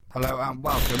Hello and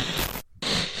welcome.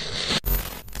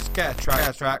 Scare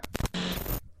Track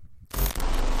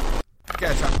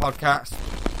podcast.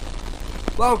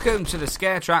 Welcome to the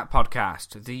Scare Track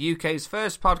podcast, the UK's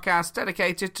first podcast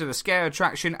dedicated to the scare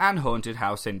attraction and haunted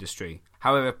house industry.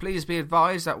 However, please be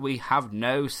advised that we have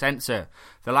no censor.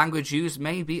 The language used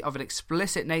may be of an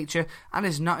explicit nature and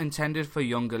is not intended for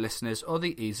younger listeners or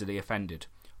the easily offended.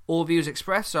 All views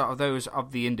expressed are those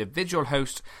of the individual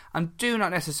host and do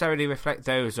not necessarily reflect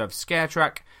those of Scare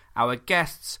Track, our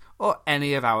guests, or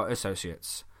any of our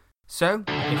associates. So,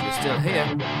 if you're still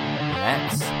here,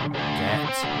 let's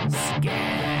get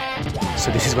scared.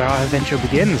 So this is where our adventure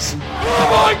begins. Oh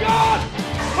my god!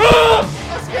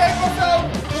 I scared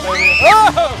myself!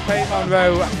 Kate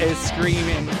Monroe is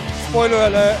screaming. Spoiler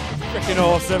alert, freaking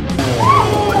awesome.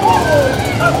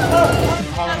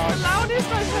 That's the loudest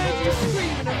I've heard you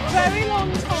scream in a very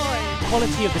long time. The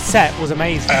quality of the set was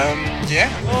amazing. Yeah.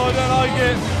 Oh, I don't like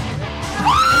it.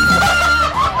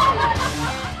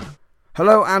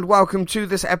 Hello and welcome to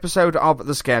this episode of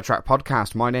the Scare Track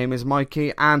podcast. My name is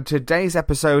Mikey and today's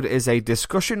episode is a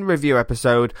discussion review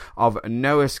episode of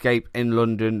No Escape in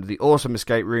London, the awesome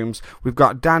escape rooms. We've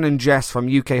got Dan and Jess from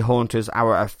UK Haunters,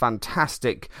 our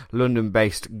fantastic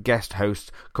London-based guest hosts,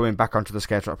 coming back onto the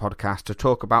Scare Track podcast to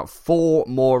talk about 4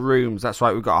 more rooms. That's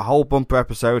right, we've got a whole bumper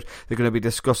episode. They're going to be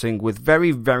discussing with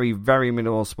very, very, very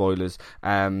minimal spoilers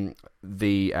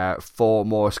the 4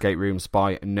 more escape rooms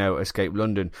by No Escape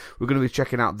London. We're going to be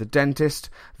checking out The Dentist,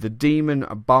 The Demon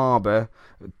Barber,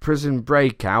 Prison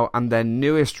Breakout, and their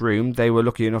newest room. They were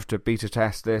lucky enough to beta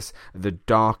test this, The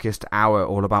Darkest Hour,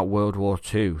 all about World War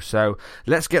II. So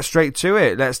let's get straight to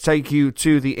it. Let's take you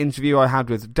to the interview I had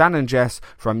with Dan and Jess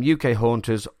from UK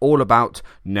Haunters, all about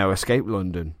No Escape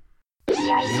London.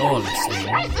 You're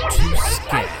listening to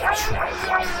Scare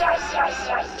Track.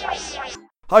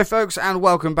 Hi folks and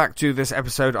welcome back to this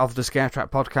episode of the Scare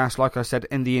Track podcast. Like I said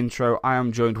in the intro, I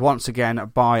am joined once again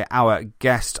by our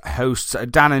guest hosts,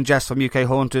 Dan and Jess from UK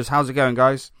Haunters. How's it going,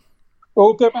 guys?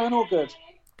 All good, man, all good.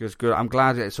 Good. I'm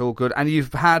glad it's all good. And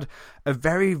you've had a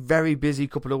very, very busy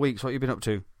couple of weeks. What have you been up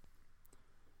to?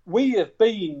 We have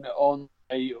been on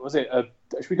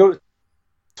should we go to a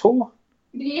tour?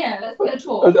 Yeah, let's get a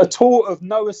tour. A tour of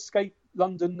No Escape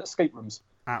London escape rooms.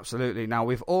 Absolutely. Now,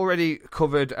 we've already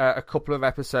covered a couple of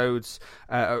episodes,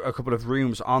 a couple of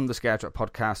rooms on the Scare Track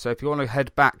podcast. So if you want to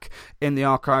head back in the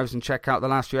archives and check out the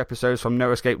last few episodes from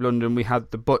No Escape London, we had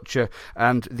the Butcher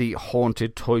and the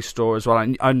Haunted Toy Store as well.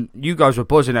 And you guys were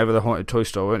buzzing over the Haunted Toy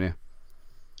Store, weren't you?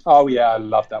 Oh, yeah, I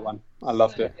loved that one. I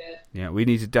loved it. Yeah, we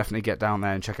need to definitely get down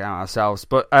there and check it out ourselves.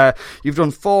 But you've done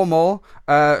 4 more.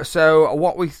 So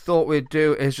what we thought we'd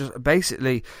do is just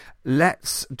basically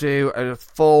let's do a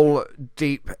full,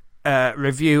 deep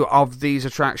review of these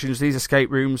attractions, these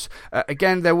escape rooms.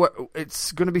 Again,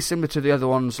 it's going to be similar to the other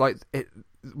ones. We're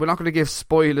not going to give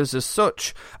spoilers as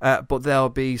such, but we'll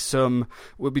be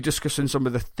discussing some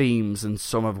of the themes and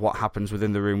some of what happens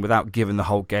within the room without giving the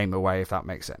whole game away, if that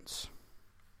makes sense.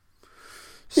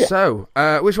 Yeah. So,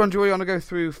 which one do we want to go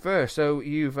through first? So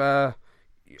you've done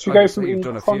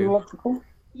a chronological?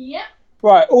 Yep.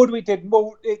 Right, all we did,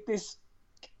 this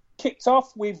kicked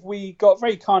off with, we got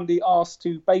very kindly asked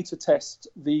to beta test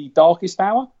The Darkest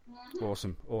Hour.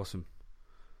 Awesome.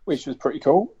 Which was pretty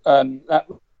cool. That's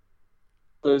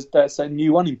a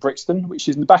new one in Brixton, which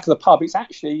is in the back of the pub. It's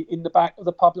actually in the back of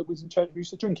the pub that Winston Churchill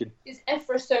used to drink in. It's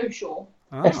Ephra Social.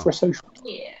 Oh. Ephra Social.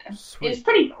 Yeah. Sweet. It's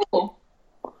pretty cool.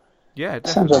 Yeah,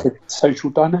 definitely. Sounds like a social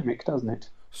dynamic, doesn't it?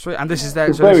 Sweet. And this is their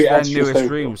It's very newest social.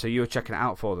 room, so you were checking it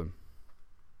out for them.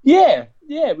 Yeah,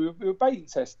 we were beta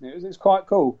testing it. It was quite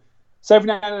cool. So every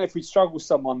now and then, if we struggle with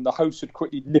someone, the host would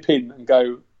quickly nip in and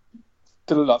go,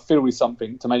 fiddle with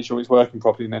something to make sure it's working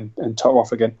properly, and then turn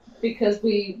off again. Because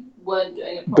we weren't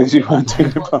doing it properly. Because we weren't doing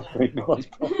it properly.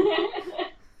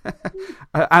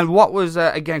 And what was,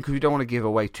 again, because we don't want to give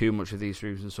away too much of these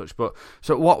rooms and such, but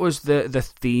so what was the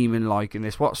theme in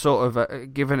this? What sort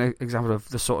of, give an example of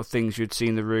the sort of things you'd see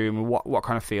in the room and what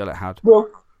kind of feel it had?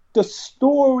 Well, the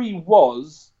story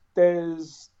was,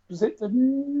 was it the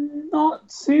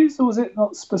Nazis, or was it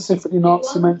not specifically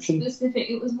Nazi mentioned?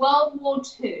 It was World War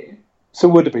II. So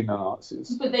it would have been the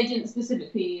Nazis. But they didn't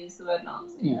specifically use the word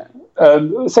Nazi. Yeah.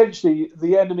 Essentially,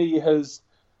 the enemy has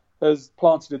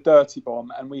planted a dirty bomb,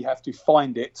 and we have to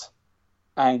find it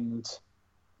and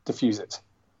defuse it.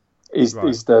 Is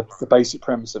the basic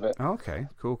premise of it. Okay,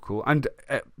 cool. And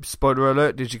spoiler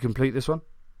alert, did you complete this one?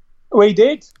 We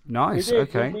did. Nice, we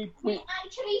did. okay. We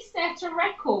actually set a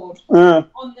record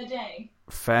on the day.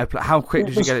 Fair play. How quick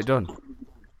did you get it done?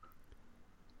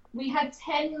 We had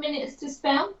 10 minutes to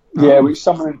spare. Yeah, which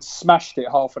someone had smashed it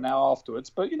half an hour afterwards.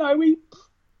 But,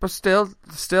 but still,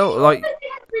 like.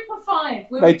 Group of 5.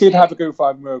 They did have a group of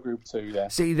 5 and we were a group of 2, yeah.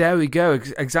 See, there we go.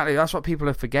 Exactly. That's what people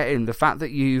are forgetting. The fact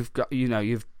that you've got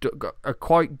a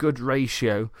quite good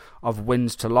ratio of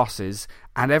wins to losses,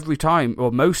 and every time,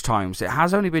 or most times, it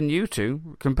has only been you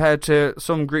two compared to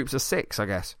some groups of 6, I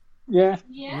guess. Yeah.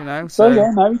 You know. So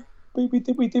yeah, no, we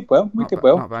did well. We did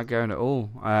well. Not bad going at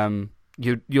all.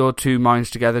 Your 2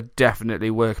 minds together definitely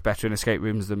work better in escape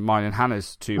rooms than mine and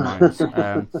Hannah's 2 minds.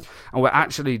 And we're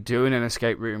actually doing an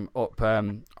escape room up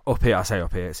here. I say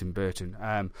up here, it's in Burton.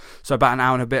 So about an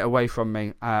hour and a bit away from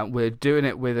me. We're doing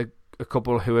it with a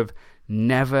couple who have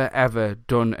never ever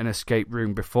done an escape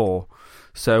room before.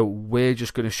 So we're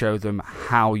just going to show them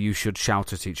how you should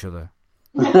shout at each other.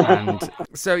 And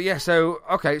so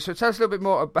okay. So tell us a little bit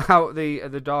more about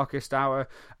the Darkest Hour.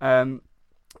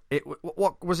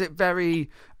 What was it? Very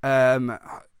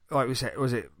like we said,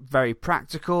 was it very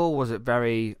practical? Was it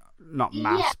very not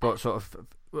maths, but sort of?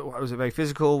 Was it very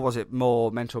physical? Was it more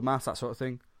mental maths, that sort of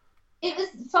thing? It was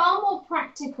far more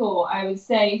practical, I would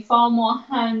say, far more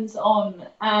hands-on,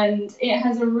 and it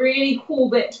has a really cool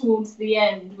bit towards the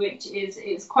end, which is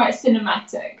it's quite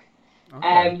cinematic.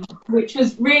 Okay. Which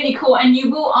was really cool, and you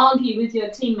will argue with your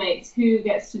teammates who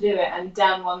gets to do it, and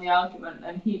Dan won the argument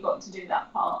and he got to do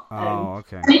that part.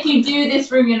 Okay. And if you do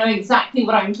this room, you know exactly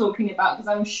what I'm talking about, because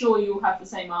I'm sure you'll have the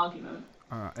same argument.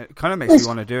 It kind of makes me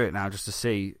want to do it now, just to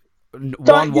see, 1,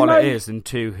 what it is, and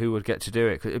 2, who would get to do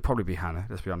it. It'd probably be Hannah,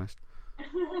 let's be honest.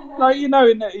 No,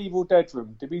 in the Evil Dead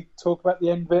room, did we talk about the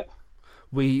end bit?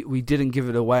 We didn't give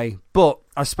it away, but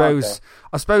I suppose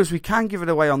we can give it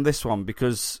away on this one,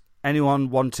 because anyone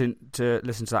wanting to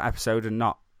listen to that episode and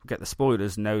not get the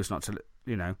spoilers knows not to,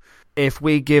 if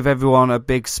we give everyone a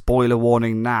big spoiler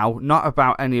warning now, not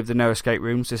about any of the No Escape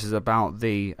rooms, this is about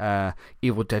the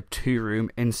Evil Dead 2 room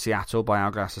in Seattle by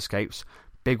Hourglass Escapes.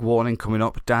 Big warning coming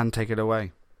up. Dan, take it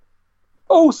away.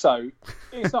 Also,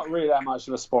 it's not really that much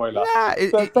of a spoiler. Nah,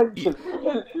 if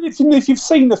you've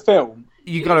seen the film,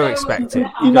 you got to expect it.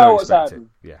 You know what's happening.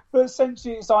 Yeah. But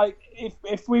essentially, it's like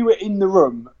if we were in the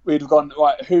room, we'd have gone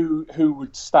right. Who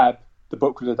would stab the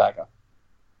book with a dagger?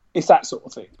 It's that sort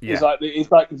of thing. Yeah.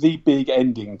 It's like the big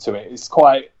ending to it. It's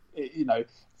quite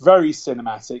very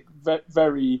cinematic,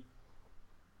 very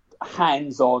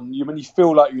hands-on. When you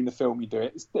feel like you're in the film, you do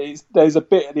it. There's a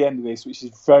bit at the end of this which is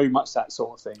very much that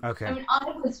sort of thing. Okay. I mean,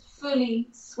 I was fully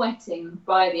sweating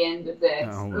by the end of this.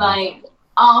 Oh, wow. Like,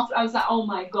 after I was like, oh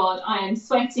my god, I am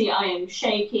sweaty, I am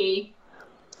shaky.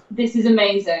 This is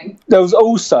amazing. There was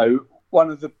also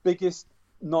one of the biggest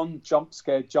non-jump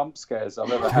scares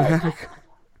I've ever had.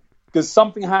 Because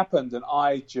something happened and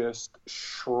I just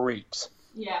shrieked.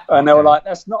 Yeah. And they were like,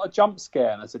 that's not a jump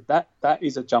scare. And I said, that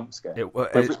is a jump scare.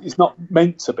 It's not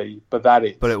meant to be, but that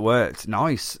is. But it worked.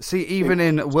 Nice. See, even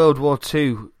in World War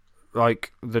II,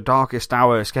 like the Darkest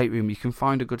Hour escape room, you can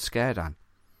find a good scare, Dan.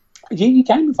 Yeah, you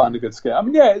can find a good scare. I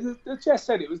mean, yeah, as Jess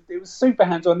said, it was super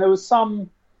hands-on. There was some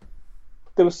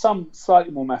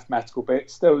slightly more mathematical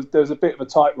bits. There was a bit of a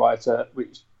typewriter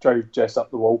which drove Jess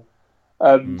up the wall.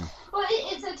 Well,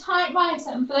 it's a typewriter,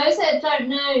 and for those that don't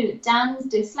know, Dan's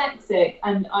dyslexic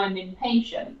and I'm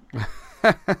impatient.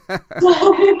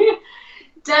 So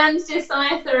Dan's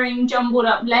deciphering jumbled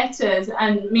up letters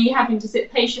and me having to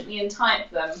sit patiently and type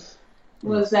them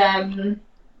was,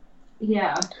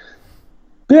 yeah.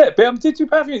 Yeah, but did you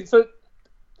have it? So,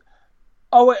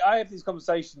 I have these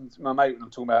conversations with my mate when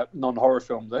I'm talking about non-horror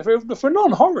films. For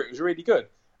non-horror, it was really good,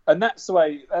 and that's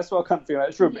why I can't feel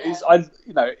that room.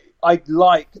 Yeah. I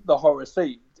like the horror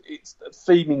theme.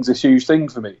 Theming's a huge thing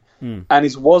for me, and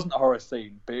it wasn't a horror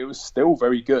theme, but it was still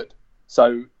very good.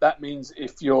 So that means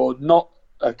if you're not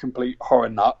a complete horror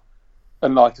nut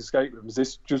and like escape rooms,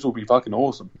 this just will be fucking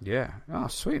awesome. Yeah. Oh,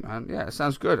 sweet, man. Yeah, it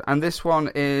sounds good. And this one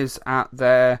is at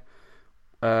their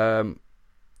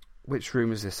which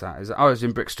room is this at? It's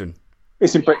in Brixton.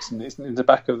 It's in Brixton. It's in the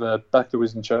back of the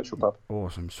Wisden Churchill pub.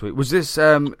 Awesome, sweet. Was this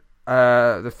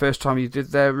the first time you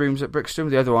did their rooms at Brixton?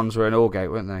 The other ones were in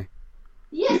Aldgate, weren't they?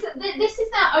 Yes, this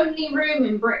is their only room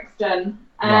in Brixton.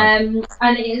 Right.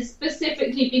 And it is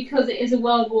specifically because it is a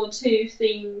World War II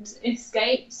themed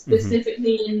escape,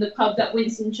 specifically in the pub that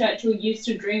Winston Churchill used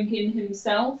to drink in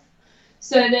himself.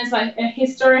 So there's like a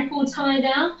historical tie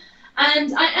there.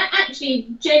 And I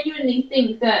actually genuinely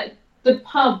think that the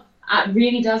pub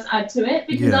really does add to it,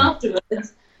 because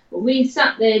afterwards we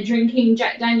sat there drinking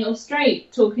Jack Daniel's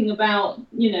straight, talking about,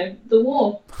 the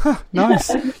war.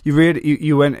 Nice.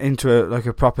 You went into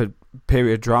a proper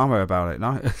period drama about it.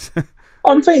 Nice.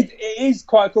 I think it is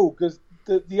quite cool because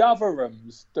the other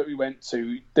rooms that we went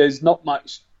to, there's not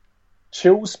much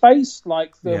chill space.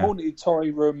 Like the Haunted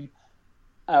Tory room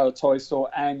our toy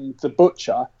store, and the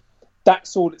butcher.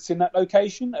 That's all that's in that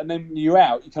location. And then when you're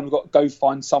out, you kind of got to go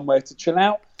find somewhere to chill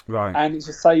out. Right. And it's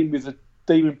the same with the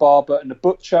Demon Barber and the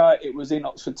butcher. It was in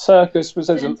Oxford Circus. Was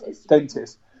there's a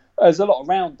dentist. There's a lot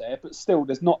around there, but still,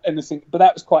 there's not anything. But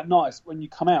that was quite nice. When you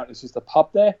come out, there's just a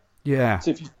pub there. Yeah. So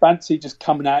if you fancy just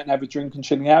coming out and have a drink and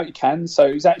chilling out, you can. So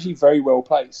it's actually very well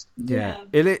placed. Yeah.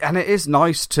 It is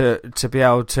nice to be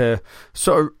able to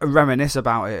sort of reminisce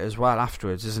about it as well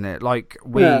afterwards, isn't it? Like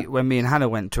when me and Hannah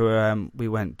went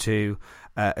to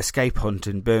Escape Hunt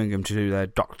in Birmingham to do their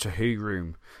Doctor Who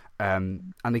room.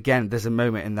 And again, there's a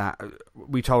moment in that,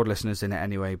 we told listeners in it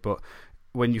anyway, but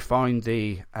when you find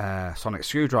the sonic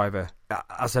screwdriver,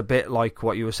 as a bit like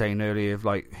what you were saying earlier, of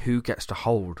like who gets to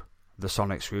hold the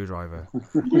sonic screwdriver,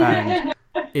 and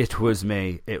it was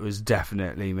me. It was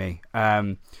definitely me.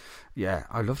 Yeah,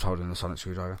 I loved holding the sonic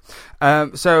screwdriver.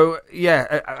 But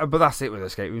that's it with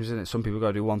escape rooms, isn't it? Some people got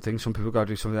to do one thing, some people got to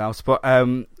do something else. But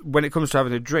when it comes to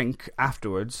having a drink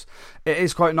afterwards, it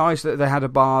is quite nice that they had a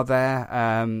bar there,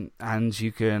 and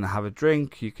you can have a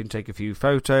drink, you can take a few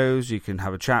photos, you can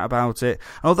have a chat about it.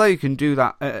 And although you can do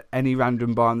that at any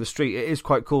random bar on the street, it is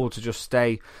quite cool to just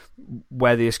stay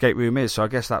where the escape room is. So I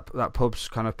guess that pub's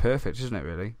kind of perfect, isn't it,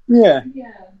 really? Yeah.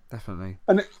 Definitely.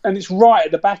 And it's right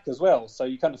at the back as well, so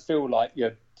you kind of feel like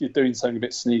you're doing something a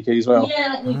bit sneaky as well.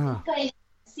 Yeah, like you're going a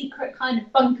secret kind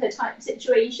of bunker type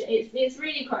situation. It's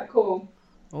really quite cool.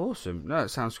 Awesome. No, it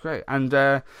sounds great. And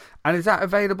is that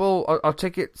available? Are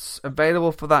tickets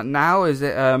available for that now? Is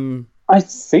it? I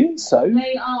think so.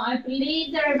 They are. I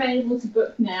believe they're available to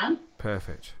book now.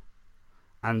 Perfect.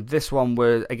 And this one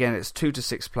was, again, it's 2 to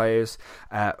 6 players,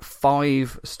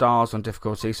 5 stars on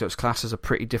difficulty, so it's classed as a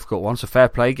pretty difficult one. So fair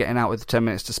play, getting out with 10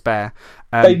 minutes to spare.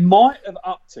 They might have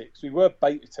upped it because we were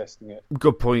beta testing it.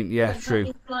 Good point. Yeah, So true.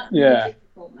 it's slightly more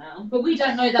difficult now, but we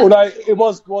don't know that. Although it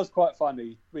was quite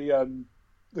funny. We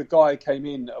the guy came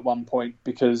in at one point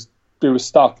because we were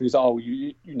stuck. He was like, "Oh,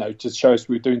 you know, just show us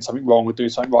we were doing something wrong, we're doing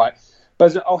something right." But I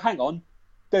was like, "Oh, hang on,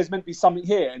 there's meant to be something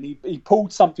here," and he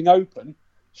pulled something open.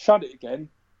 Shut it again,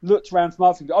 looked around from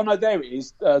other things. Oh no, there it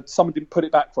is. Someone didn't put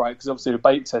it back right because obviously we're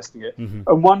beta testing it. Mm-hmm.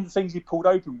 And one of the things he pulled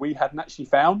open we hadn't actually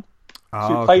found.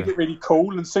 So he played it really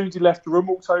cool, and as soon as he left the room,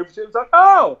 walked over to it, it was like,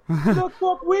 oh, look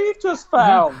what we've just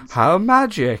found. How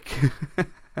magic.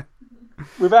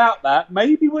 Without that,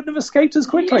 maybe wouldn't have escaped as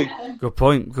quickly. Yeah. Good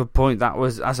point.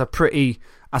 That's a pretty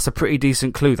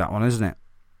decent clue, that one, isn't it?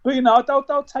 But, you know,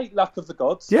 they'll take luck of the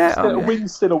gods. Yeah, A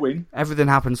win's still a win. Everything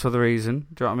happens for the reason.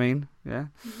 Do you know what I mean? Yeah.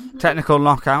 Technical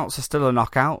knockouts are still a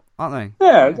knockout, aren't they?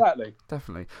 Yeah, exactly.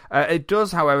 Definitely. It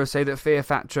does, however, say that fear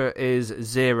factor is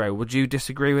 0. Would you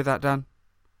disagree with that, Dan?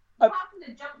 Apart from the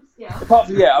jump scare. Apart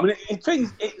from, I mean,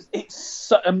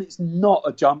 it's not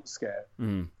a jump scare.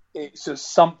 Mm. It's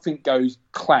just something goes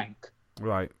clank.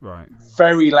 Right.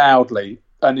 Very loudly.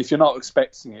 And if you're not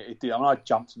expecting it, it did. I mean, I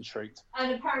jumped and shrieked.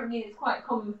 And apparently it's quite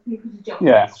common for people to jump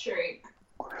and shriek.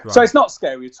 Right. So it's not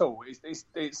scary at all. It's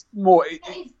more...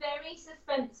 It's very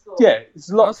suspenseful. Yeah,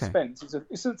 it's a lot of suspense.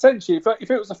 It's essentially, if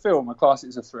it was a film, I'd class it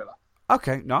as a thriller.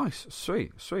 Okay, nice.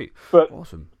 Sweet. But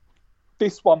awesome.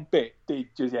 This one bit did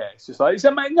just, it's just like...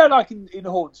 like in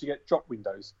Haunts, you get drop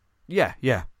windows. Yeah.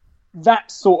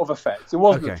 That sort of effect. It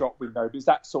wasn't a drop window, but it's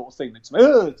that sort of thing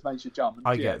that makes you jump. And,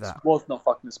 I get that. It was not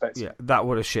fucking expecting. Yeah, that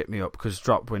would have shit me up because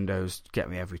drop windows get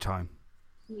me every time.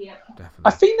 Yeah. Definitely.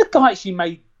 I think the guy actually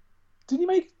made... Did he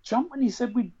make a jump when he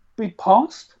said we'd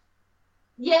passed?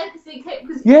 Yeah, because they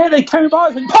came... they came by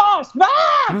and passed!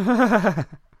 Ah!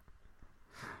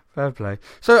 Fair play.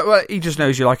 So he just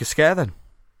knows you like a scare then?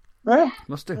 Yeah.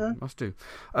 Must do. Your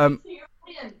audience.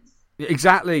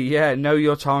 Exactly, yeah. Know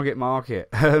your target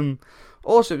market.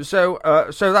 Awesome. So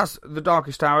that's The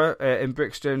Darkest Hour in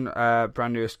Brixton,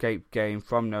 brand new escape game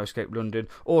from No Escape London.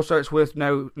 Also, it's worth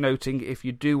noting if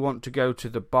you do want to go to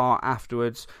the bar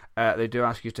afterwards, they do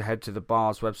ask you to head to the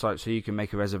bar's website so you can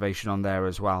make a reservation on there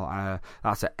as well.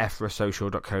 That's at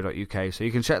efrasocial.co.uk. So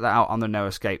you can check that out on the No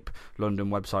Escape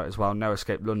London website as well,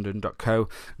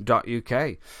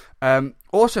 noescapelondon.co.uk.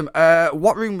 Awesome.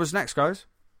 What room was next, guys?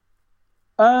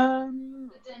 The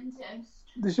dentist.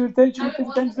 It was the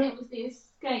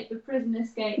escape, the prison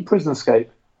escape. Prison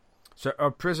escape. So a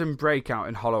prison breakout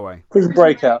in Holloway. Prison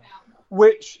breakout.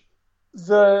 Which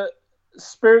the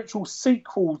spiritual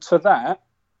sequel to that,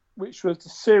 which was the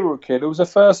serial killer, was the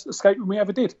first escape room we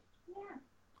ever did. Yeah.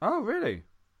 Oh, really?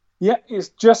 Yeah, it's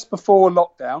just before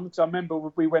lockdown. Because I remember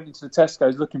we went into the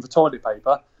Tesco's looking for toilet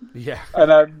paper. Yeah.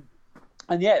 And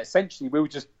essentially we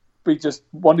just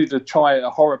wanted to try a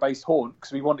horror-based haunt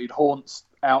because we wanted haunts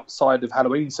outside of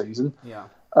Halloween season. Yeah.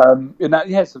 And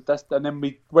then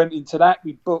we went into that.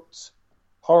 We booked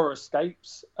horror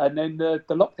escapes, and then the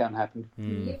lockdown happened.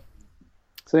 Yeah.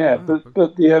 So yeah, but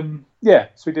so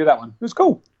we did that one. It was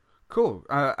cool. Cool.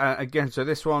 Again, so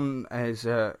this one is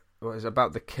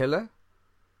about the killer.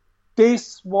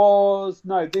 This was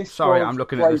Sorry, I'm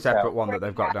looking at the Breakout. separate one that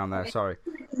they've got down there. Sorry.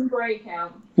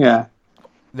 Breakout. Yeah.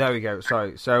 There we go.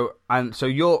 Sorry. So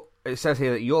it says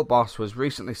here that your boss was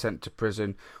recently sent to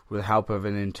prison with the help of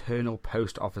an internal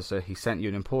post officer. He sent you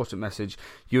an important message.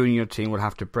 You and your team will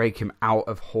have to break him out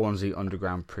of Hornsey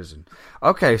Underground Prison.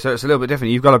 Okay, so it's a little bit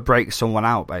different. You've got to break someone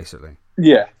out, basically.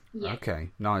 Yeah. Yeah.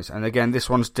 Okay, nice. And again, this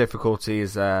one's difficulty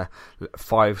is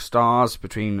 5 stars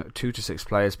between 2 to 6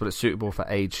 players, but it's suitable for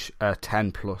age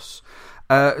 10 plus.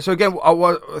 So again, I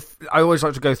always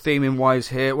like to go theming wise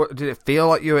here. What did it feel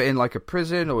like? You were in like a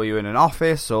prison, or were you in an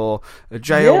office or a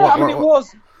jail? Yeah,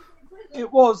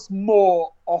 it was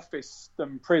more office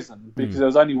than prison because there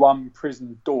was only one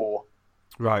prison door.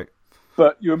 Right.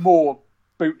 But you were more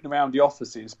booting around the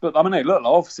offices. But I mean, they look like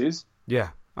offices. Yeah.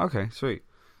 Okay. Sweet.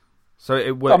 So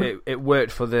it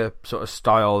worked for the sort of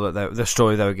style that the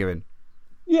story they were giving.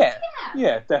 Yeah,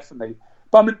 definitely.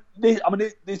 But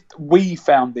we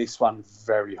found this one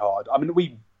very hard. I mean,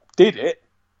 we did it.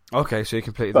 Okay, so you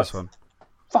completed this one.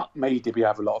 Fuck me, did we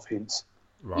have a lot of hints?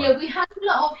 Right. Yeah, we had a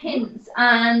lot of hints,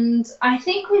 and I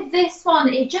think with this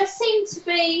one, it just seemed to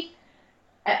be,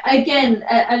 again,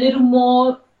 a little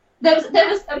more. There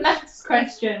was a maths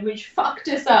question which fucked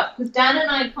us up because Dan and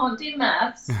I can't do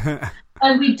maths.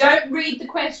 And we don't read the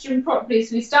question properly,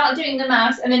 so we start doing the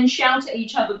maths and then shout at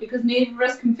each other because neither of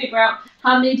us can figure out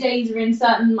how many days are in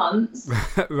certain months.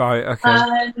 Right, okay.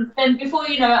 And then before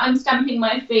you know it, I'm stamping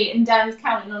my feet and Dan's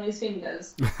counting on his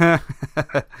fingers.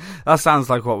 That sounds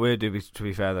like what we do, to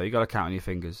be fair, though. You got to count on your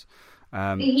fingers. You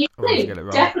otherwise you do, get it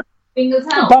wrong. definitely.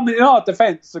 Fingers help. But I mean, in our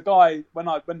defence, the guy, when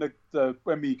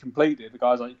we completed, the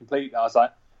guys like, you completed, I was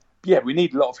like, yeah, we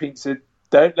need a lot of hints.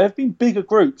 There have been bigger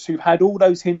groups who've had all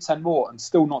those hints and more and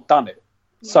still not done it.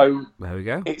 Yeah. So There we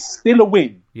go. it's still a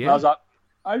win. Yeah. And I was like,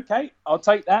 okay, I'll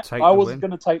take that. I wasn't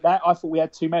going to take that. I thought we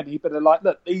had too many, but they're like,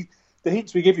 look, the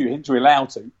hints we give you, hints we're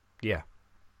allowed to. Yeah.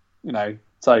 You know,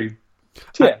 so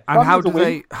yeah.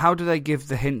 And how do they give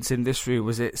the hints in this room?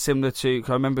 Was it similar to? Cause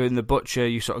I remember in the Butcher,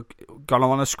 you sort of got them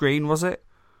on a screen. Was it?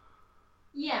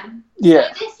 Yeah.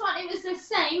 Yeah. So this one, it was the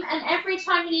same, and every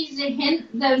time you needed a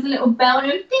hint, there was a little bell and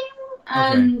ding,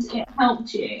 and it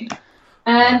helped you.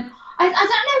 I don't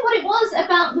know what it was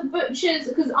about the Butchers,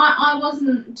 because I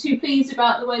wasn't too pleased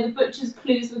about the way the Butchers'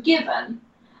 clues were given.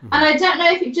 And I don't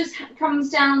know if it just comes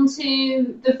down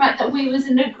to the fact that we was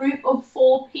in a group of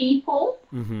 4 people,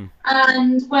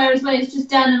 and whereas when it's just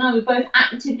Dan and I, we're both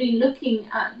actively looking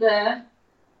at the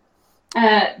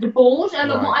board a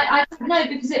lot more. I don't know,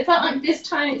 because it felt like this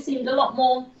time it seemed a lot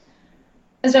more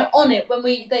as though on it when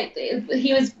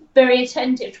he was very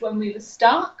attentive to when we were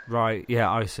stuck. Right. Yeah,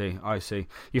 I see.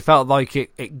 You felt like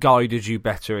it guided you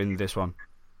better in this one.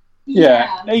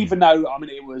 Yeah. Even though I mean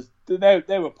it was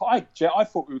they were. I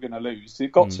thought we were going to lose.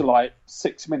 It got to like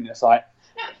 6 minutes. Like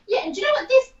No, yeah. And do you know what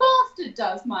this bastard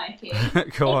does, Mikey?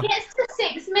 Go on. It gets to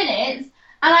 6 minutes,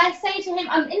 and I say to him,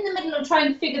 I'm in the middle of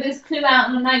trying to figure this clue out,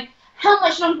 and I'm like, how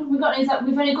much longer have we got? And he's like,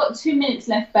 we've only got 2 minutes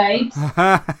left, babes. And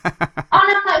I'm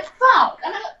like, fuck.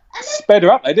 And sped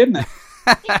her up, they didn't they?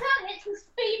 he done it to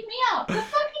speed me up. The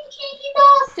fucking cheeky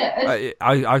bastard.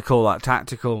 I call that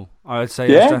tactical. I would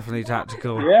say Yeah? it's definitely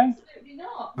tactical. Yeah. Absolutely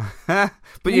not.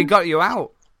 But you got you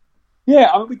out.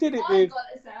 Yeah, I mean, we did it I with. got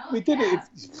us out. We did it.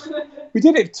 yeah. We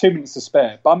did it with 2 minutes to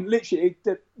spare. But I'm literally.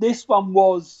 This one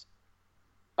was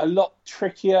a lot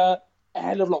trickier. A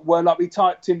hell of a lot worse. Like we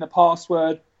typed in the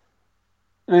password,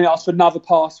 and then it asked for another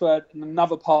password, and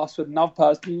another password, another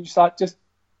password. And you just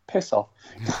piss off.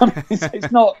 I mean,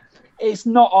 it's not. It's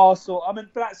not our sort. I mean,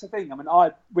 but that's the thing. I mean,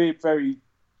 we're very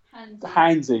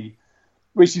handsy,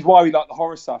 which is why we like the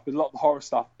horror stuff. Because a lot of the horror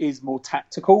stuff is more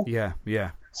tactical. Yeah.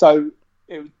 So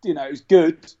it was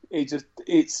good. It's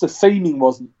the theming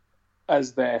wasn't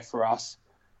as there for us,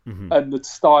 and the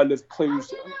style of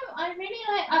clues. I don't know. I really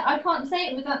like. I can't say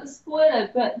it without the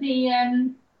spoiler, but the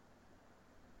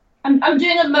I'm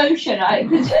doing a motion.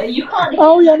 Because you can't.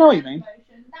 Oh yeah, I know what you mean.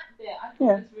 Motion. That bit I thought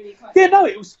was really quite. Yeah, no,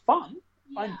 it was fun.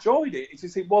 Yeah. I enjoyed it. It's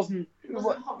just it wasn't.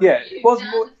 Horror Yeah, review. it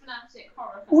wasn't. Dan's a fanatic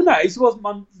horror fan. Well, no, it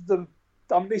wasn't.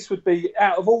 This would be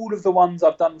out of all of the ones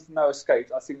I've done for No Escape.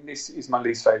 I think this is my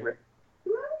least favourite.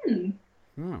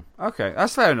 Okay,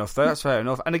 that's fair enough. Though that's fair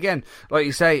enough. And again, like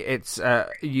you say, it's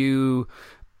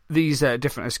these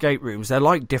different escape rooms, they're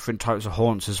like different types of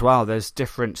haunts as well. There's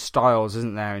different styles,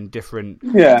 isn't there, and different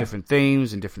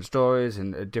themes and different stories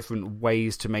and different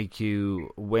ways to make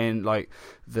you win. Like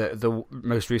the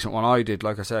most recent one I did,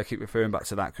 like I said, I keep referring back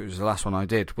to that because it was the last one I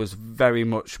did, was very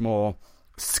much more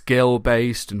skill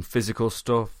based and physical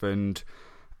stuff, and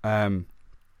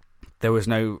there was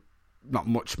not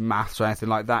much maths or anything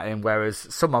like that in, whereas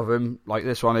some of them, like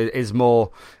this one, is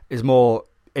more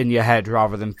in your head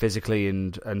rather than physically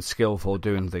and skillful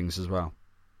doing things as well.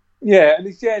 Yeah, and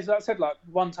it's, as I said, like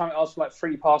one time it asked for like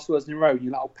 3 passwords in a row, and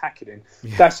you're like, "I'll pack it in."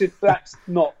 Yeah. That's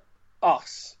not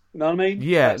us. You know what I mean?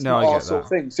 Yeah, that's no, I our get sort that. of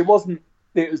thing. So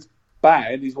it was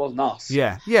bad. It wasn't us.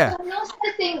 Yeah. I also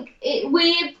think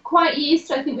we're quite used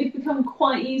to. I think we've become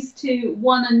quite used to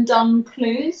one and done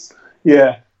clues.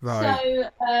 Yeah. Right.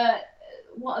 So,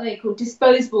 what are they called?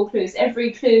 Disposable clues.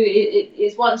 Every clue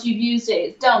is once you've used it,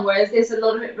 it's done. Whereas there's a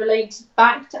lot of it related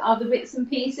back to other bits and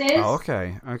pieces. Oh,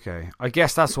 okay. I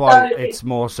guess that's why it's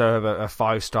more so of a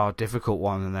 5-star difficult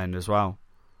one then as well.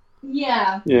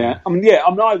 Yeah. Yeah.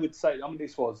 I would say.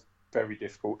 This was very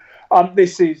difficult.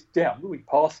 This is. Yeah. We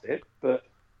passed it, but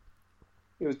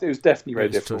it was definitely very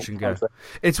difficult. Touch and go.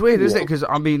 It's weird, isn't it? Because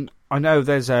I know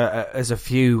there's a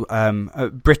few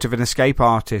Brit of an escape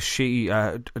artist. She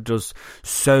does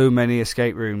so many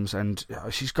escape rooms, and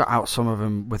she's got out some of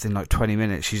them within like 20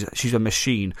 minutes. She's a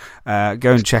machine. Go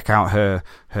and check out her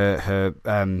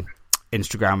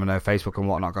Instagram and her Facebook and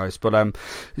whatnot, guys. But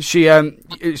she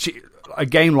a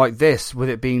game like this, with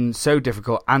it being so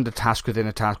difficult and a task within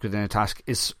a task within a task,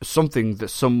 is something that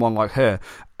someone like her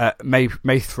may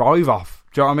thrive off.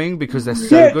 Do you know what I mean? Because they're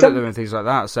so good at them and things like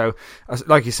that. So,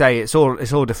 like you say, it's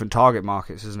all different target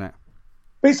markets, isn't it?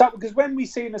 But it's like, because when we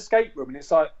see an escape room and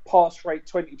it's like pass rate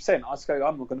 20%, I just go,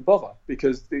 I'm not going to bother,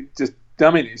 because it's just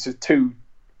too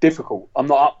difficult. I'm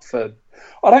not up for.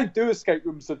 I don't do escape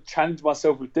rooms to challenge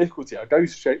myself with difficulty. I go to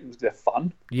escape rooms, they're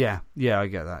fun. Yeah, I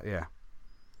get that. Yeah.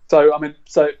 So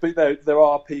but there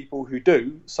are people who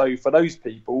do. So for those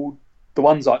people, the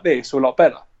ones like this are a lot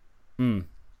better.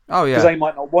 Oh yeah, because they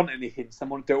might not want any hints; they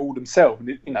want to do it all themselves.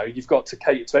 And you've got to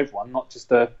cater to everyone, not just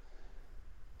the.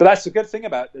 But that's the good thing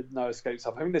about the no escape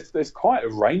stuff. I mean, there's quite a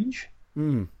range.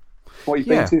 What you've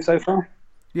been to so far?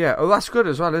 Yeah, well, that's good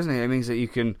as well, isn't it? It means that you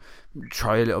can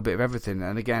try a little bit of everything.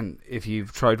 And again, if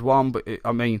you've tried one, but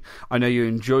I know you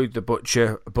enjoyed The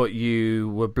Butcher, but you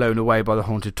were blown away by the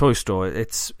Haunted Toy Store.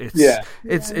 It's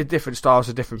different styles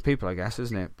for different people, I guess,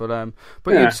 isn't it? But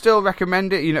you'd still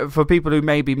recommend it, for people who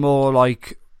may be more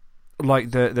like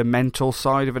the mental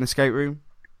side of an escape room.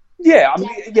 Yeah,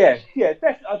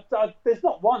 definitely. There's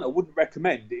not one I wouldn't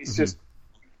recommend. It's just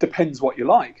depends what you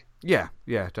like. Yeah,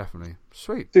 definitely.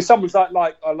 Sweet. So someone's like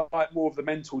I like more of the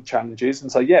mental challenges,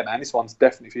 and so yeah, man, this one's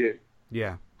definitely for you.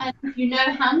 Yeah. And if you know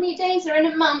how many days are in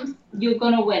a month, you're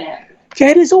gonna win it.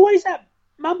 Yeah, there's always that.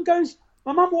 My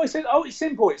mum always said, "Oh, it's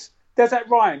simple. There's that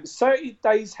rhyme. 30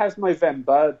 days has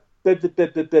November."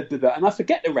 And I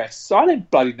forget the rest, so I don't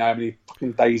bloody know how many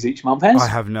fucking days each month has. I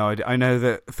have no idea. I know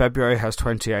that February has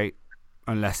 28,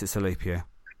 unless it's a leap year.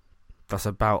 That's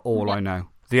about all I know.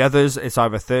 The others, it's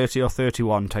either 30 or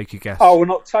 31, take your guess. Oh,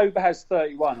 and October has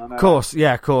 31, I know. Of course,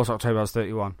 October has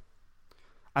 31.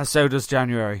 And so does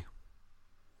January.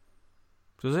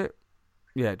 Does it?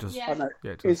 Yeah, it does. Yeah. I know.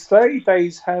 Yeah, it does. It's 30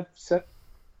 days have September,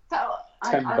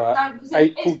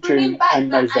 April, June, and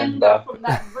November. From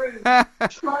that room,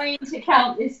 trying to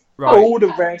count this. Right. All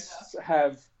the rest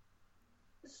have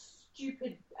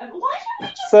Stupid. Why don't we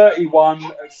just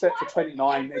 31, except for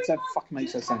 29. It fucking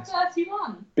makes no sense.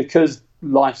 31. Because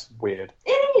life's weird.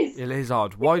 It is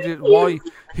odd.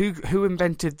 Who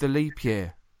invented the leap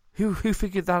year? Who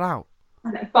figured that out?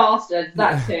 Bastards,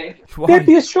 that too. Why?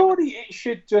 Yeah, surely it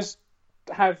should just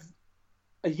have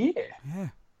a year. Yeah.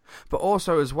 But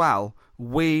also as well,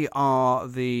 we are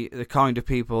the kind of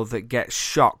people that get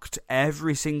shocked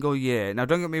every single year. Now,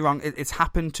 don't get me wrong, it's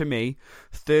happened to me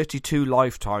 32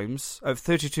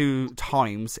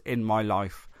 times in my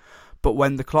life. But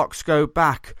when the clocks go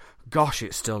back, gosh,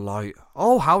 it's still light.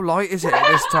 Oh, how light is it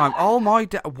at this time? Oh my,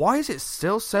 why is it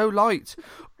still so light?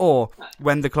 Or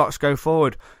when the clocks go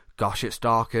forward, gosh, it's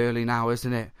dark early now,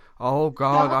 isn't it? Oh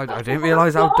God, I didn't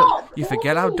realise you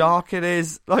forget how dark it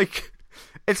is. Like,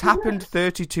 it's happened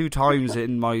 32 times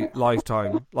in my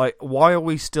lifetime. Like, why are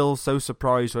we still so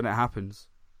surprised when it happens?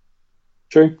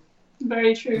 True.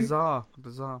 Very true. Bizarre.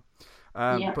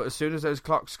 But as soon as those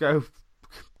clocks go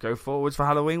forwards for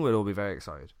Halloween, we'll all be very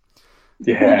excited.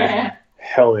 Yeah.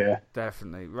 Hell yeah.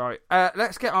 Definitely. Right.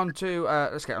 Let's get on to it.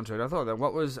 I thought then,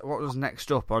 what was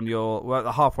next up on your? We're at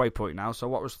the halfway point now. So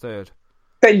what was third?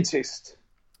 Dentist.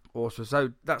 Awesome.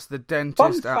 So that's the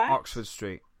dentist at Oxford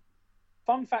Street.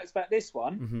 fun facts about this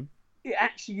one. Mm-hmm. It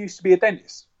actually used to be a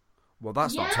dentist. Well,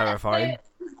 that's not terrifying.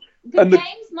 So the And the-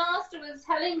 games master was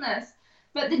telling us,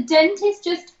 but the dentist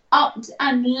just upped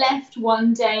and left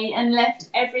one day and left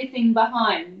everything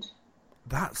behind.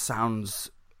 That sounds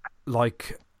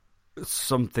like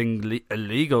something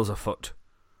illegal's afoot.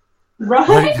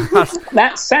 Right?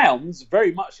 That sounds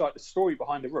very much like the story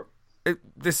behind the room.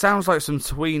 This sounds like some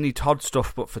Sweeney Todd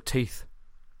stuff, but for teeth.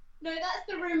 No, that's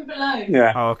the room below.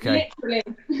 Yeah. Oh, okay.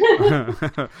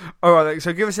 Literally. All right.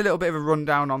 So give us a little bit of a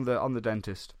rundown on the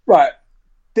dentist. Right.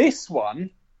 This one,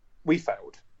 we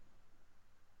failed.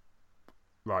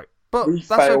 Right. But We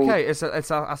that's failed. okay.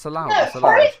 That's allowed. No, That's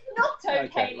allowed. it's not okay,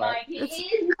 Okay, right. Mikey. It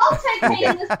is not okay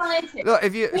in the slightest. Look,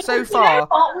 if you Because so you know far,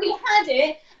 what? We had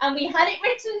it, and we had it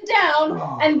written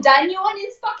down, and Daniel on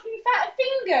his fucking fat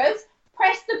fingers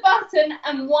pressed the button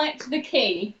and wiped the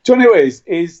key. Do you know what it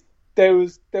is there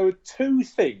were two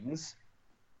things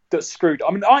that screwed.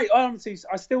 I mean, I honestly,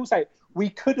 I still say we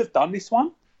could have done this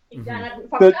one. Dan hadn't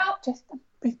fucked But up. just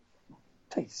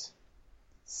please,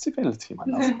 civility, my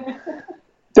love.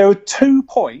 There were 2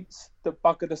 points that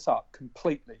buggered us up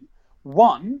completely.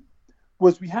 One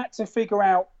was we had to figure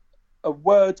out a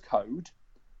word code.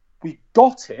 We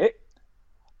got it.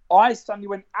 I suddenly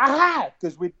went,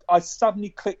 because I suddenly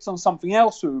clicked on something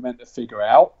else we were meant to figure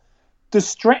out.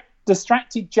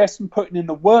 Distracted Jess from putting in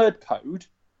the word code.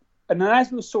 And then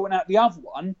as we were sorting out the other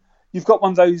one, you've got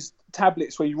one of those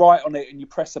tablets where you write on it and you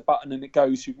press a button and it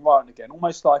goes, you can write on it again.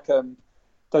 Almost like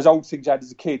those old things you had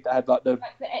as a kid that had like the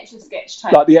Etch-a-Sketch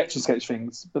type. like the Etch-a-Sketch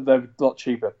things, but they're a lot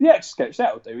cheaper. The Etch-a-Sketch,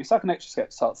 that'll do. It's like an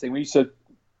Etch-a-Sketch type thing. We used to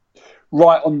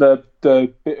write on the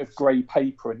bit of grey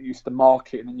paper and it used to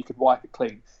mark it and then you could wipe it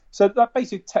clean. So that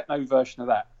basically techno version of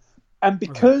that. And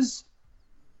because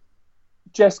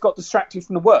Jess got distracted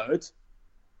from the word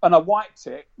and I wiped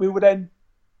it, we were then,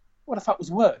 what the fuck was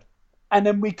the word? And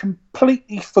then we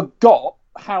completely forgot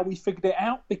how we figured it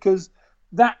out because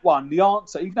that one, the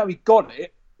answer, even though we got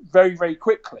it very, very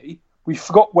quickly, we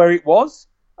forgot where it was.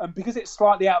 And because it's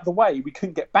slightly out of the way, we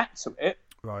couldn't get back to it.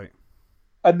 right.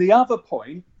 And the other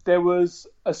point, there was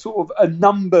a sort of a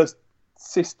number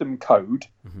system code.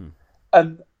 Mm-hmm.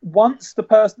 And once the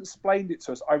person explained it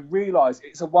to us, I realised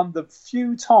it's one of the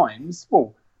few times,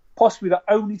 well, possibly the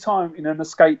only time in an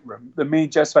escape room that me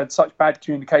and Jess had such bad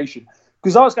communication.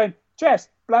 Because I was going, Jess,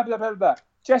 blah, blah, blah, blah.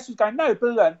 Jess was going, no,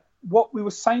 blah, blah. What we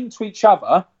were saying to each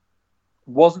other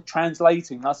wasn't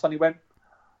translating. And I suddenly went,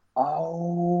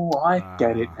 oh, I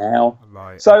get it now.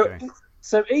 Right. So, okay.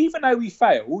 so even though we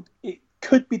failed, it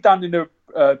could be done in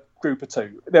a group of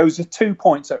two. There was 2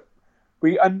 points that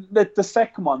and the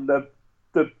second one,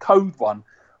 the code one.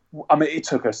 I mean, it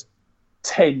took us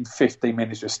 10, 15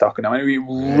 minutes just stuck in. I mean,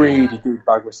 it really did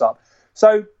bug us up.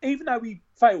 So even though we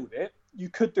failed it, you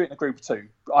could do it in a group of two.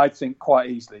 I think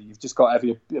quite easily. You've just got to have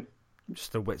your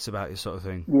Just the wits about you sort of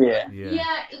thing. yeah.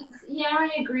 I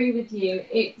agree with you.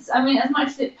 I mean, as much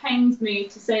as it pains me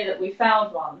to say that we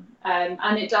failed one,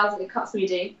 and it cuts me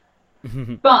deep.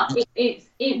 But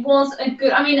it was a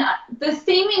good. I mean, the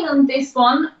theming on this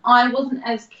one I wasn't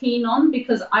as keen on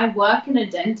because I work in a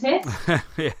dentist,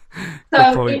 Yeah.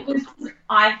 so it was.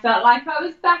 I felt like I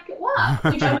was back at work,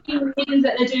 which I mean means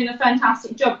that they're doing a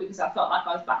fantastic job because I felt like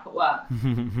I was back at work.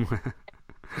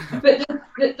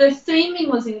 But the theming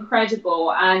was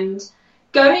incredible, and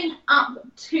going up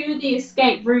to the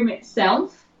escape room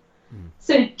itself.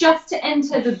 So just to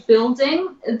enter the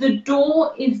building, the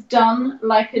door is done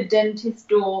like a dentist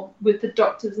door with the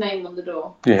doctor's name on the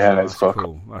door. Yeah, that's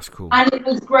cool. That's cool. And it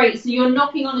was great. So you're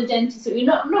knocking on a dentist, so you're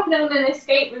not knocking on an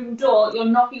escape room door, you're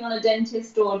knocking on a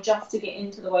dentist door just to get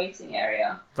into the waiting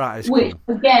area. That is which,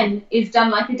 cool. again, is done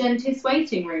like a dentist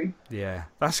waiting room. Yeah,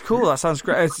 that's cool. That sounds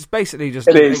great. It's basically just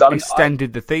It is. I mean,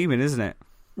 extended the theming, isn't it?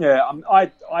 Yeah,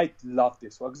 I love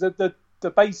this one because the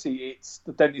basically it's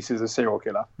the dentist is a serial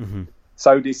killer. Mm-hmm.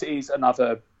 So this is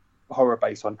another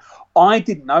horror-based one. I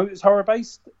didn't know it was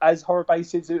horror-based, as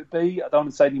horror-based as it would be. I don't want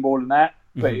to say any more than that,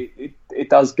 but it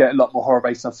does get a lot more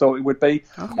horror-based than I thought it would be.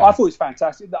 Okay. I thought it was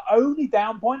fantastic. The only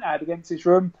down point I had against this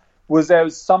room was there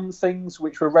was some things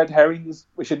which were red herrings,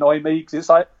 which annoy me, because it's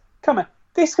like, come on,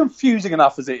 this confusing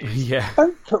enough as it is. Yeah.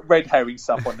 Don't put red herring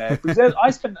stuff on there. Because I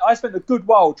spent a good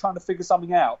while trying to figure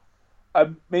something out.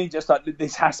 Me just like,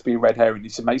 this has to be a red herring,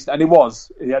 this is amazing. And it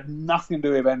was. It had nothing to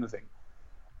do with anything.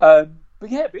 But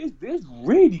it's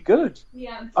really good.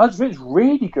 Yeah. It's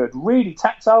really good, really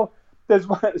tactile. There's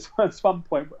one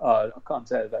point, I can't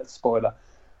tell you that's a spoiler,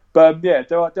 but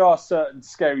there are certain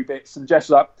scary bits, and Jess was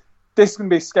like, "This is going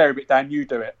to be a scary bit, Dan. You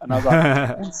do it," and I was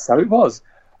like, "So it was."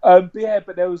 But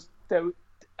there was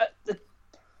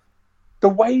the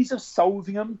ways of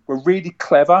solving them were really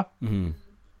clever. Mm-hmm.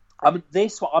 I mean,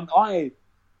 this one, I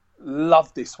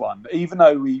love this one. Even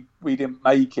though we didn't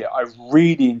make it, I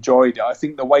really enjoyed it. I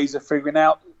think the ways of figuring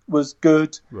out was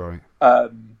good. Right.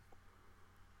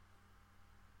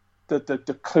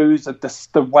 The clues,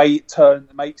 the way it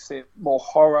turned makes it more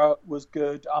horror was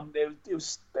good. It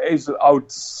was. I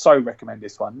would so recommend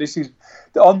this one. This is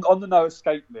on the No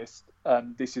Escape list.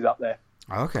 This is up there.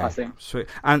 Okay, I think. Sweet.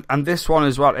 And this one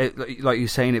as well, like you're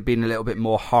saying, it being a little bit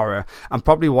more horror, and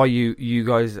probably why you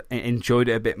guys enjoyed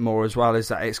it a bit more as well is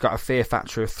that it's got a fear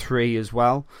factor of 3 as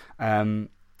well.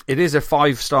 It is a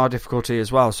 5-star difficulty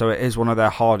as well, so it is one of their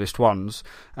hardest ones.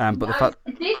 But the fact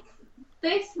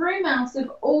this room out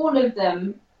of all of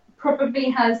them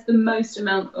probably has the most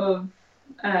amount of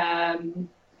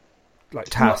like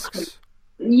tasks.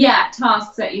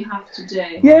 Tasks that you have to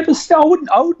do. Yeah, but still,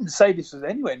 I wouldn't say this was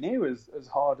anywhere near as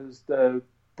hard as the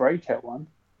Breakout one.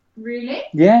 Really?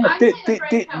 Yeah. I think the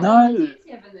Breakout one was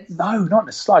easier than this. No, not in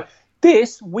the slide.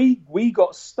 This we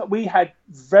had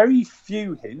very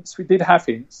few hints. We did have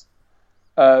hints,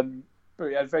 but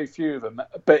we had very few of them.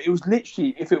 But it was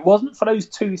literally, if it wasn't for those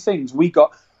 2 things, we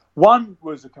got one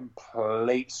was a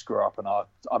complete screw up,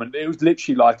 and it was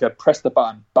literally like a press the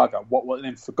button bugger. What and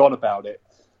then forgot about it.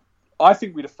 I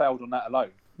think we'd have failed on that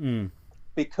alone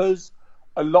because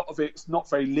a lot of it's not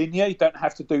very linear. You don't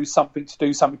have to do something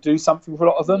for a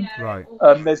lot of them. Yeah, right.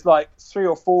 There's like 3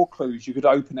 or 4 clues you could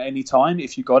open at any time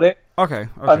if you got it. Okay.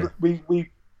 We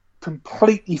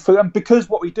completely and because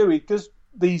what we do is because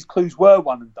these clues were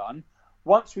one and done.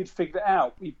 Once we'd figured it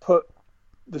out, we put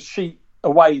the sheet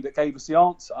away that gave us the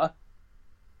answer,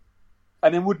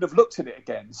 and then wouldn't have looked at it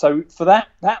again. So for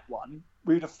that one,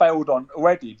 we would have failed on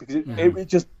already because it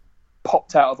just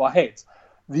popped out of our heads.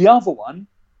 The other one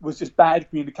was just bad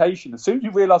communication. As soon as we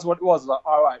realised what it was like,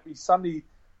 all right, we suddenly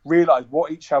realised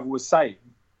what each other was saying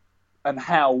and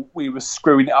how we were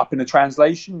screwing it up in the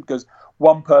translation because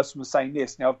one person was saying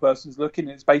this and the other person was looking.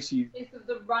 And it's basically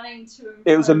the running to.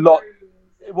 It was a lot.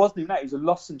 It wasn't even that. It was a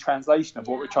loss in translation of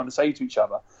what we're trying to say to each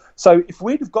other. So if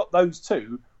we'd have got those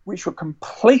 2, which were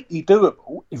completely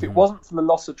doable, if it wasn't for the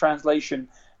loss of translation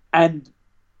and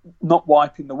not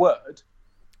wiping the word,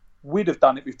 we'd have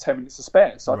done it with 10 minutes to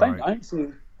spare. So I don't see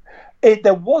it.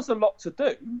 There was a lot to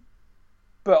do,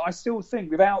 but I still think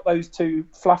without those 2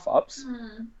 fluff ups,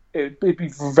 it'd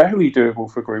be very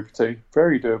doable for Group 2.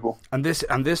 Very doable. And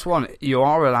this one, you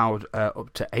are allowed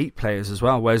up to 8 players as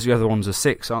well, whereas the other ones are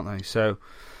 6, aren't they? So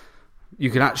you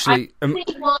can actually. I see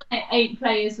why 8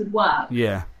 players would work.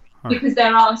 Yeah. Right. Because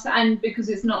and because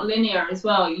it's not linear as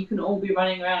well, you can all be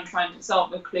running around trying to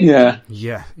solve a clue. Yeah.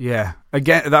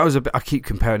 Again, that was a bit. I keep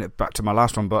comparing it back to my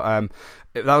last one, but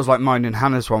that was like mine and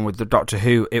Hannah's one with the Doctor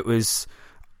Who. It was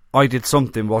I did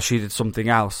something while she did something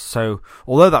else. So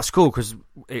although that's cool because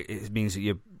it means that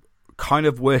you're kind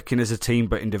of working as a team,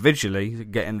 but individually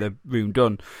getting the room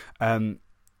done.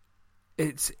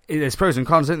 There's pros and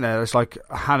cons, isn't there? It's like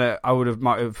Hannah, I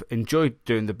might have enjoyed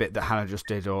doing the bit that Hannah just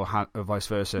did, or vice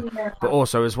versa. Yeah. But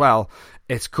also as well,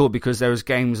 it's cool because there was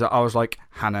games that I was like,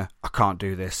 Hannah, I can't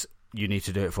do this. You need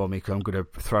to do it for me because I'm going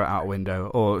to throw it out a window.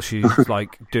 Or she's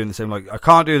like doing the same, like, I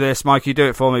can't do this, Mike, you do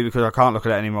it for me because I can't look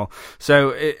at it anymore.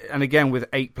 So, and again with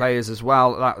 8 players as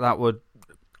well, that would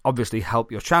obviously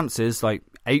help your chances like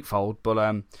 8-fold.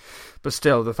 But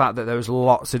still, the fact that there was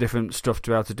lots of different stuff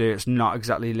to be able to do, it's not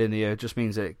exactly linear, just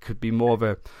means that it could be more of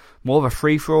a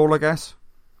free for all, I guess.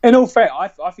 In all fair, I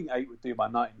think 8 would do my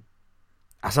 9.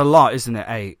 That's a lot, isn't it?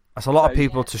 8. That's a lot of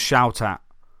people to shout at.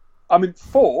 I mean,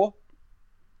 4.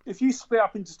 If you split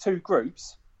up into 2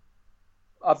 groups,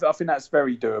 I think that's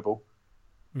very doable.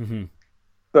 Mm-hmm.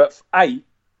 But 8,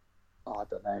 I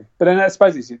don't know. But then I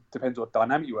suppose it depends what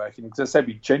dynamic you're working. Because I said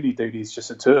we generally do these just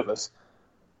the 2 of us.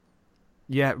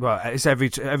 Yeah, well, it's every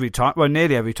time. Well,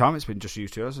 nearly every time it's been just you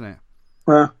 2, hasn't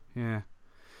it? Yeah.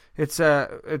 It's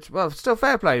still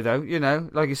fair play though. You know,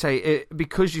 like you say,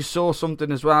 because you saw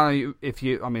something as well. If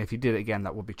you did it again,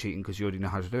 that would be cheating because you already know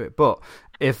how to do it. But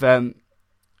if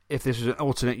this was an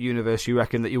alternate universe, you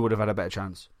reckon that you would have had a better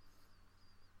chance?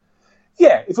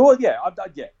 Yeah, if it was,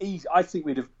 easy. I think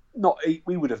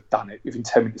we would have done it within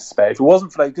 10 minutes spare if it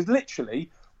wasn't for that. Because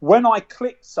literally, when I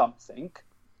clicked something,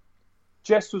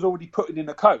 Jess was already putting in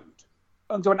a code.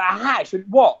 And so I went, aha, she went,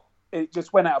 what? It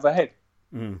just went out of her head.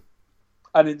 Mm.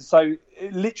 And then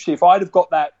literally, if I'd have got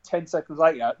that 10 seconds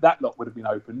later, that lock would have been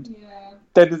opened. Yeah.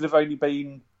 Then there'd have only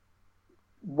been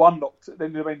one lock.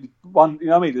 Then there'd have been one, you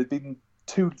know what I mean? There'd been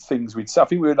 2 things we'd say. I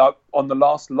think we were like on the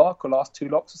last lock or last 2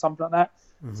 locks or something like that.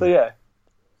 Mm-hmm. So yeah,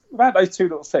 about those 2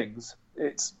 little things,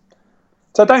 it's...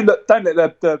 So don't let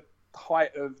the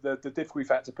height of the difficulty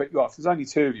factor put you off. There's only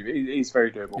 2 of you. It is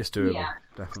very doable. It's doable, Yeah.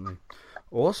 definitely.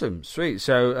 Awesome, sweet.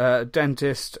 So,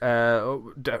 Dentist,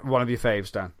 one of your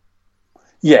faves, Dan?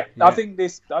 Yeah, Yeah. I think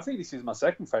this is my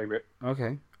second favourite.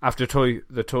 Okay. After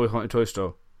the Haunted Toy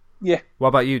Store. Yeah. What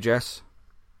about you, Jess?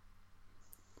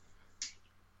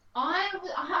 I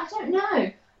don't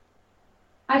know.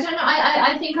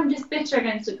 I think I'm just bitter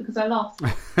against it because I lost.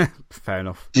 Fair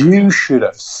enough. You should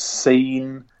have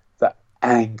seen the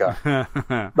anger.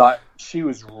 Like, she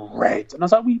was red. And I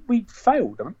was like, we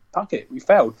failed. I mean, fuck it, we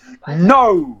failed.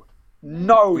 No,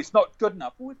 it's not good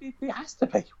enough. Well, it has to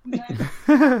be.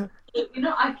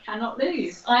 I cannot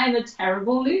lose. I am a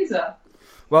terrible loser.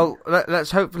 Well,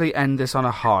 let's hopefully end this on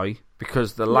a high,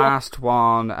 because the last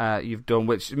one you've done,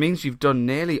 which means you've done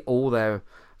nearly all their... Have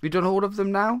you done all of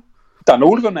them now? Done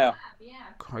all of them now. Yeah.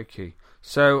 Crikey.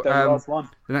 So, The last one.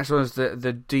 the next one is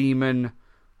the Demon...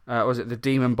 was it the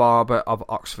Demon Barber of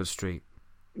Oxford Street?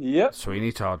 Yep.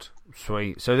 Sweeney Todd.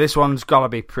 Sweet. So this one's got to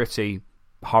be pretty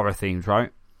horror themed,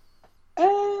 right?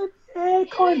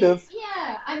 Kind of.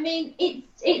 Yeah, I mean,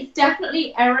 it's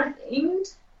definitely error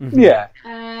themed. Yeah.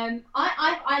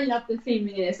 I love the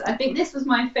theming of this. I think this was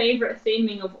my favourite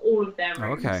theming of all of their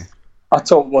rooms. Okay. I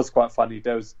thought it was quite funny.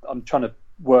 I'm trying to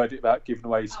word it without giving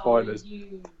away spoilers.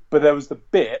 But there was the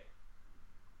bit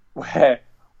where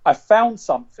I found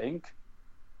something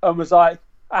and was like,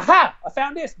 aha, I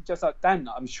found this. And just like, damn,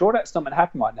 I'm sure that's not going to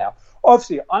happen right now.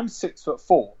 Obviously, I'm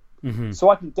 6'4", so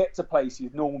I can get to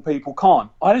places normal people can't.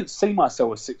 I don't see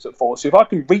myself as 6'4", so if I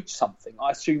can reach something,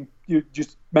 I assume you're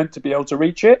just meant to be able to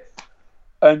reach it.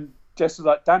 And Jess was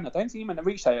like, Dan, I don't think you're meant to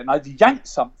reach that. And I yanked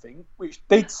something, which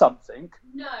did something.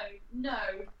 No.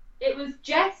 It was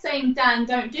Jess saying, Dan,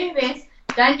 don't do this.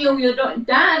 Daniel, you're not...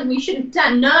 Dan, we shouldn't...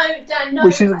 Dan, no.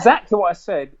 Which is exactly what I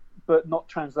said, but not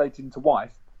translated into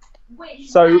wife. Which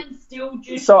So- Dan still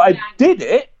just So I yanked. did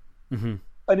it, Mm-hmm.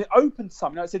 and it opened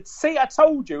something. I said, see, I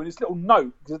told you. And this little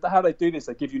note, because how they do this,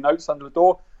 they give you notes under the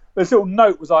door. This little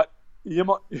note was like, you're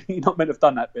not meant to have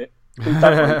done that bit. You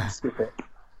don't want to skip it.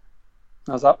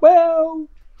 I was like, well...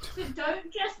 So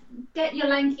don't just get your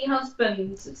lanky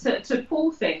husband to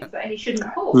pull things that he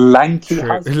shouldn't pull. Lanky True.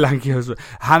 husband. Lanky husband.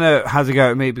 Hannah had to go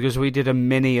at me because we did a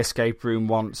mini escape room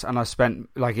once, and I spent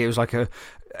it was like a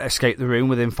escape the room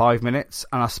within 5 minutes,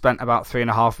 and I spent about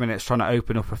 3.5 minutes trying to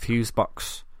open up a fuse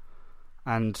box,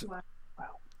 and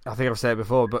I think I've said it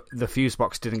before, but the fuse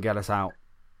box didn't get us out,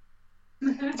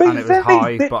 and it was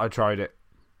high, but I tried it.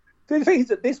 The thing is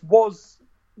that this was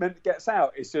meant to get us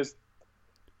out. It's just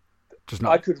Just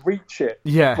I not. could reach it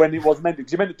Yeah. when it was meant to.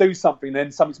 Because you're meant to do something,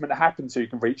 then something's meant to happen so you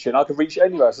can reach it. And I could reach it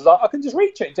anywhere. So I was like, I can just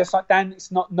reach it. Just like, Dan,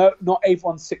 it's not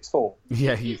everyone's 6'4".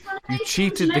 Yeah, you It's one of those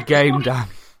cheated things the that game, everyone- Dan.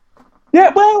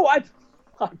 Yeah, well, I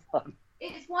won.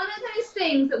 It's one of those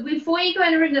things that before you go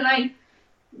in a room, they're like,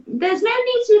 there's no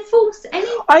need to force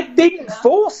anything. I didn't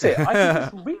force it. I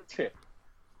could just reach it.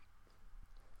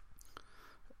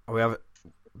 We have.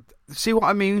 See what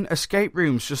I mean? Escape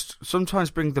rooms just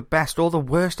sometimes bring the best or the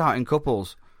worst out in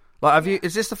couples. Like, have you?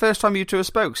 Is this the first time you two have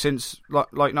spoke since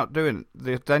like not doing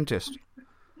the dentist?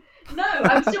 No,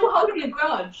 I'm still holding a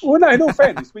grudge. Well, no, in all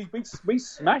fairness, we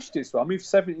smashed this one. We've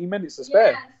 17 minutes to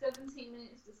spare. Yeah, 17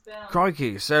 minutes to spare.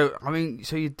 Crikey! So I mean,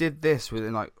 so you did this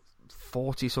within like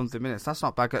 40 something minutes. That's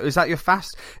not bad. Is that your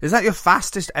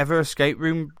fastest ever escape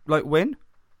room win?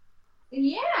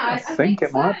 Yeah, I I think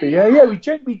it so, might be. Yeah. We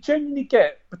genuinely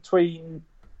get between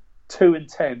 2 and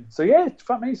 10. So yeah,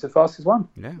 for me, it's the fastest one.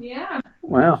 Yeah. Yeah.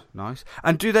 Wow. Nice.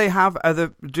 And do they have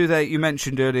other? Do they? You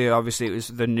mentioned earlier. Obviously, it was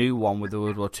the new one with the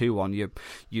World War II one.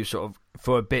 You sort of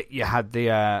for a bit you had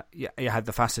the you had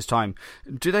the fastest time.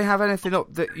 Do they have anything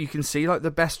up that you can see like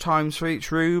the best times for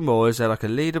each room, or is there like a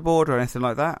leaderboard or anything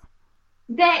like that?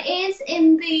 There is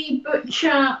in the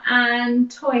butcher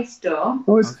and toy store.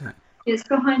 Oh, it's- Okay. It's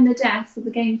behind the desk of the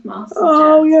Games Master.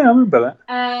 oh, yeah, I remember that.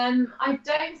 I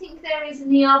don't think there is in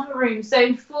the other room.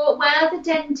 So for where the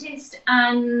dentist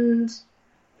and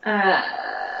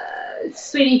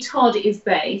Sweeney Todd is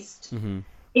based, Mm-hmm.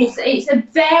 it's a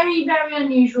very, very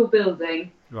unusual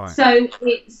building. Right. So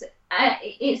it's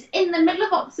in the middle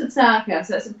of Oxford Circus,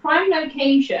 so it's a prime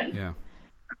location. Yeah.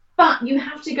 But you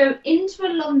have to go into a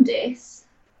Londis.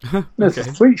 There's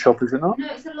a sweet shop, is it not? No,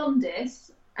 it's a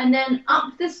Londis. And then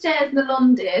up the stairs in the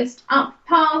Londis, up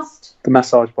past The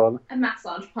massage parlour. a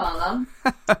massage parlour,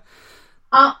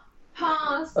 up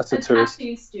past That's a a tourist.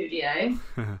 tattoo studio.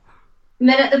 And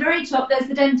then at the very top, there's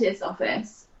the dentist's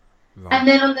office. Right. And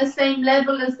then on the same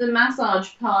level as the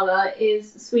massage parlour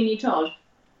is Sweeney Todd.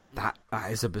 That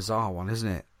is a bizarre one, isn't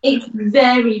it? It's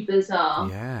very bizarre.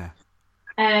 Yeah.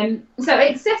 So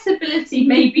accessibility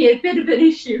may be a bit of an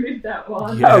issue with that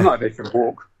one. Yeah. Oh, no, they can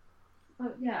walk.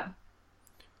 But yeah.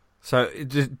 So,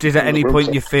 did at any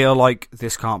point you feel like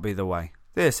this can't be the way?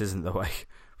 This isn't the way.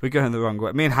 We're going the wrong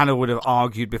way. Me and Hannah would have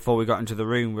argued before we got into the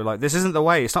room. We're like, this isn't the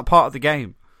way. It's not part of the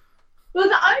game. Well,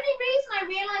 the only reason I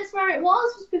realised where it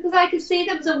was because I could see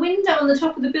there was a window on the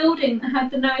top of the building that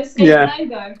had the No Escape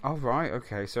logo. Oh, right.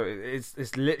 Okay. So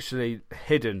it's literally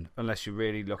hidden unless you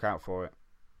really look out for it.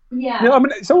 Yeah. I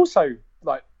mean, it's also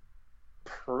like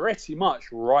pretty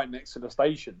much right next to the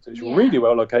station, so it's really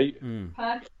well located. Mm.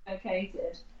 Perfectly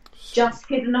located. Just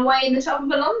hidden away in the top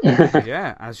of a London.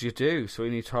 Yeah, as you do.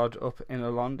 Sweeney Todd up in a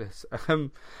Londis.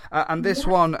 And this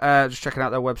one, just checking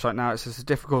out their website now, it says the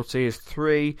difficulty is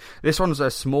 3. This one's a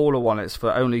smaller one. It's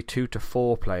for only 2 to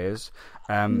 4 players.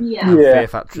 And Fear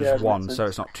Factor is 1, so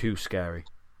it's not too scary.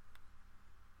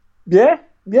 Yeah,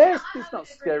 it's not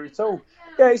scary at all.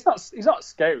 Yeah, it's not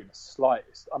scary in the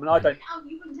slightest. I mean, I don't. Oh,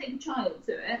 you wouldn't take a child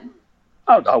to it.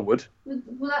 Oh, I would.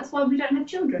 Well, that's why we don't have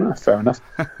children. Fair enough.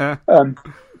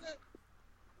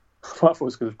 I thought it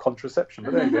was because of contraception,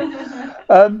 but there you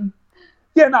go.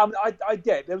 I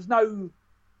get. There was no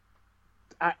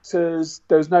actors.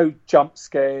 There was no jump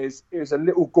scares. It was a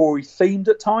little gory themed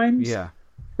at times. Yeah,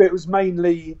 but it was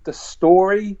mainly the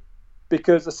story,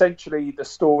 because essentially the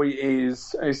story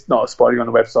is, it's not a spoiler on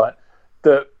the website,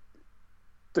 that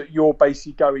you're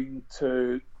basically going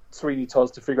to Sweeney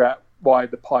Todd's to figure out why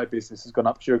the pie business has gone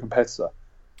up to your competitor.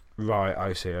 Right,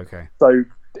 I see. Okay. So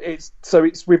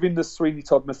it's within the Sweeney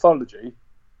Todd mythology,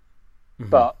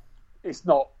 but it's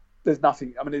not. There's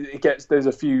nothing. I mean, there's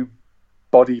a few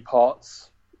body parts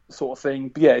sort of thing,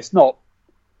 but yeah, it's not.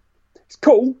 It's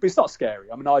cool, but it's not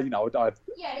scary. I mean,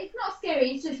 Yeah, it's not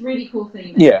scary. It's just really cool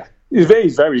theme. Yeah,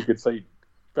 it's very good theme.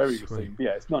 Very good theme.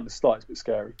 Yeah, it's not in the slightest bit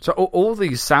scary. So all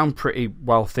these sound pretty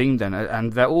well themed then,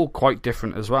 and they're all quite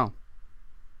different as well.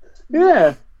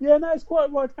 Yeah, no, it's quite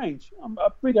a wide range. I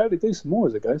really hope they do some more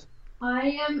as it goes.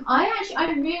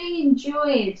 I really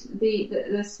enjoyed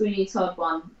the Sweeney Todd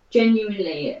one,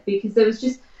 genuinely, because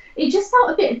it just felt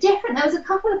a bit different. There was a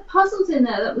couple of puzzles in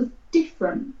there that was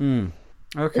different.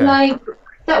 Okay. Like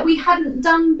that we hadn't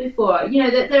done before. You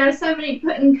know, that there are so many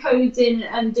putting codes in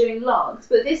and doing logs,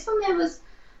 but this one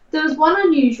there was one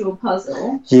unusual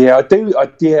puzzle. Yeah, I do.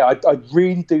 I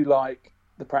really do like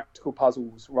the practical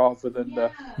puzzles rather than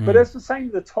the. But it's the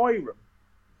same with the toy room.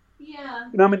 Yeah.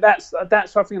 You know, I mean, that's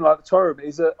something like the toy room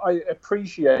is that I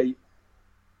appreciate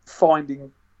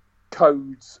finding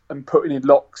codes and putting in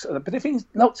locks, but the thing is,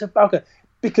 locks are bugger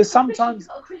because sometimes.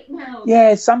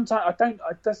 Yeah, sometimes I don't.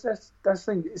 That's the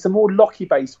thing. It's the more locky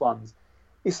based ones.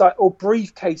 It's like, or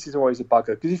briefcases are always a bugger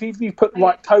because if you put the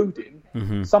right code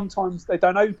in, sometimes they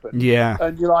don't open. Yeah.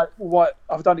 And you're like, well, what?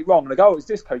 I've done it wrong. And they go, oh, it's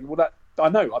this code. Well, I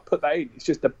know. I put that in. It's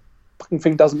just the fucking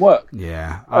thing doesn't work.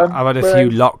 Yeah. I've had a few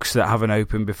locks that haven't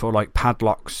opened before, like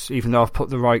padlocks. Even though I've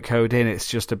put the right code in, it's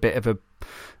just a bit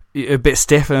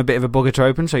stiff and a bit of a bugger to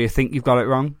open. So you think you've got it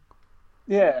wrong.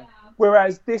 Yeah.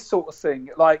 Whereas this sort of thing,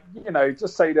 like, you know,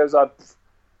 just say there's I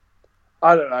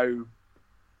don't know,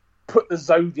 put the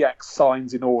zodiac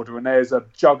signs in order and there's a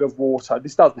jug of water.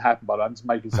 This doesn't happen, but I'm just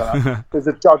making something up. There's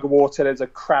a jug of water, there's a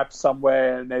crab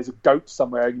somewhere, and there's a goat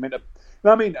somewhere. You know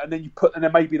what I mean? And then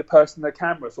then maybe the person in the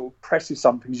camera sort of presses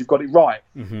something because you've got it right.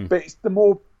 But it's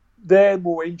they're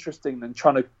more interesting than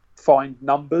trying to find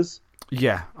numbers.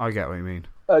 Yeah, I get what you mean.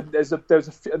 And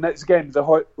and that's again the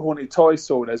Haunted Toy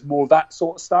Store. There's more of that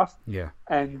sort of stuff. Yeah.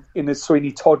 And in the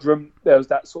Sweeney Todd room, there was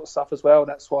that sort of stuff as well.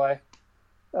 That's why.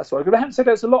 But I haven't said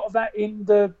there's a lot of that in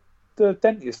the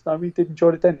Dentist. I really did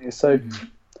enjoy the Dentist. So,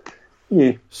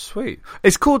 yeah, sweet.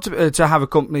 It's cool to have a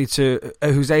company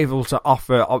who's able to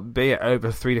offer, be it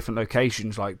over 3 different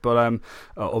locations,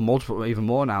 or multiple, even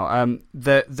more now.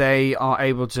 That they are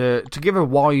able to give a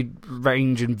wide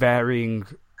range and varying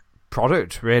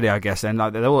product, really, I guess. And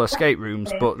like they're all escape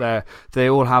rooms, but they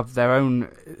all have their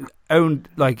own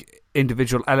like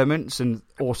individual elements, and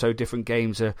also different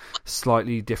games are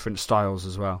slightly different styles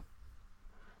as well.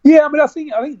 Yeah, I mean, I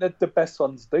think that the best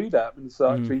ones do that. I mean,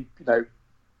 so actually, you know,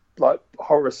 like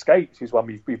Horror Escapes is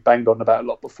one we've banged on about a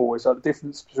lot before. It's like the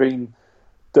difference between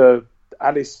the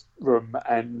Alice room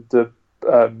and the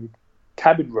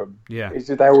cabin room. Yeah, is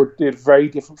that they all did a very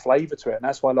different flavour to it, and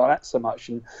that's why I like that so much.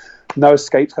 And No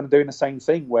Escape's kind of doing the same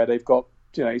thing, where they've got,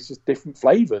 you know, it's just different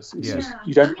flavours. It's just,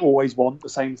 you don't always want the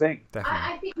same thing.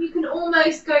 I think you can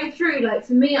almost go through, like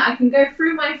for me, I can go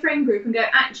through my friend group and go,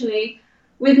 actually,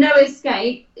 with No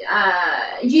Escape,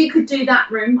 you could do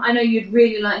that room. I know you'd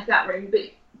really like that room, but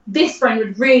this friend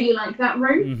would really like that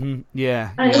room. Mm-hmm.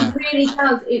 Yeah. And yeah. it really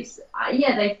does. It's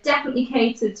they've definitely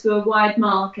catered to a wide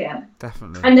market.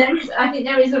 Definitely. And I think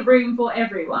there is a room for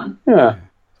everyone. Yeah.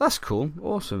 That's cool.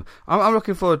 Awesome. I'm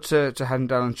looking forward to heading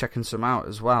down and checking some out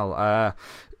as well.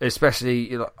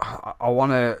 Especially, I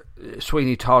want to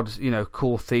Sweeney Todd,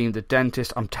 cool theme. The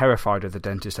dentist. I'm terrified of the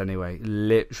dentist anyway.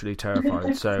 Literally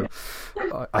terrified. So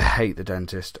I hate the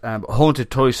dentist.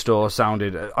 Haunted Toy Store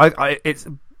sounded. It's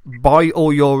by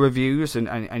all your reviews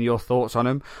and your thoughts on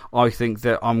them. I think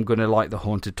that I'm gonna like the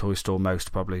Haunted Toy Store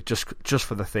most probably, just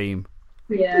for the theme.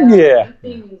 Yeah. The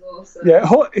theme is awesome. Yeah.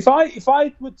 If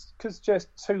I would suggest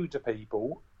two to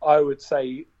people, I would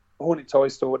say Haunted Toy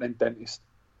Store and then Dentist.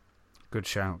 Good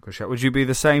shout. Would you be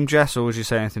the same, Jess, or would you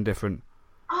say anything different?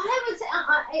 I would say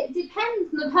it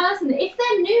depends on the person. If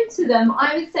they're new to them,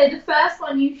 I would say the first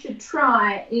one you should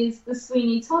try is the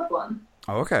Sweeney Todd one.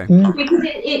 Oh, okay. Because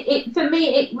it for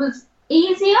me it was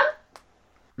easier.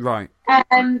 Right. I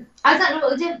don't know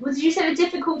what did you say the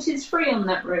difficulty is 3 on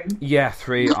that room? Yeah,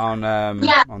 3 on on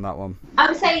that one. I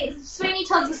would say Sweeney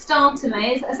Todd's a starter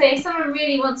maze. I say if someone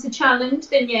really wants a challenge,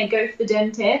 then go for the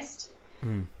Dentist.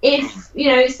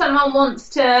 If someone wants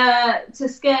to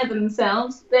scare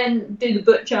themselves, then do the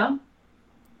Butcher.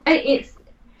 I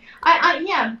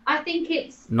think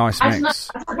it's nice mix.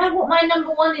 I don't know what my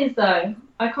number 1 is though.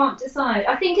 I can't decide.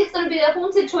 I think it's going to be the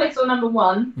Haunted Toy Store number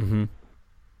 1. Mm-hmm.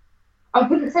 I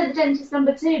wouldn't say the Dentist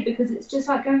number 2 because it's just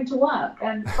like going to work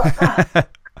and fuck that.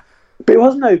 But it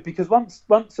wasn't though, because once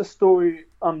a story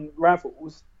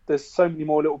unravels, there's so many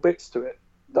more little bits to it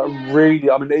that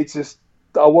it's just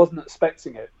I wasn't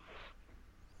expecting it.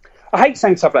 I hate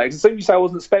saying stuff like that because as soon as you say I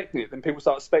wasn't expecting it, then people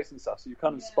start expecting stuff, so you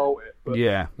kind of spoil it. But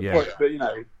But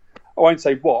I won't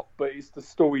say what, but it's the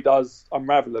story does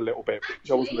unravel a little bit, which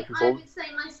I wasn't looking for. I would say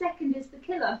my second is The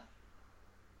Killer.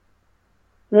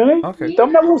 Really? Okay. Yeah.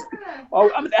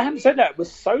 I haven't said that. It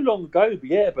was so long ago,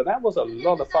 but that was a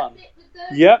lot of fun.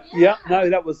 No,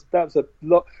 that was a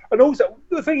lot. And also,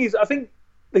 the thing is, I think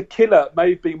The Killer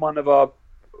may have been one of our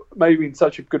maybe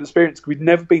such a good experience because we'd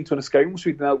never been to an escape room, so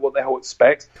we didn't know what the hell to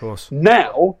expect. Of course.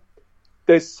 Now,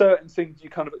 there's certain things you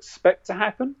kind of expect to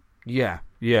happen. Yeah.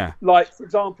 Like, for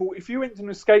example, if you went to an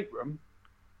escape room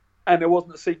and there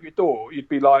wasn't a secret door, you'd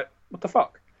be like, what the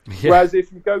fuck? Yeah. Whereas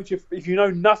if you know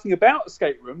nothing about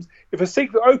escape rooms, if a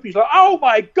secret opens, you're like, oh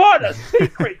my god, a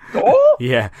secret door?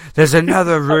 Yeah, there's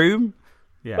another room.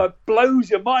 Yeah. That blows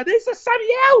your mind. There's something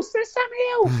else.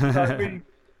 Like, really.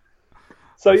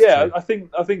 So That's true.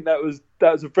 I think that was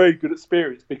a very good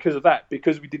experience because of that,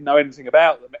 because we didn't know anything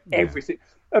about them, everything,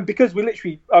 and because we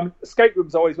literally escape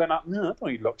rooms always went up. No, I don't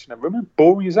want you locked in a room. How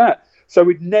boring is that? So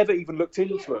we'd never even looked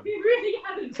into them. We really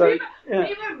hadn't. So, we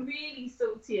were really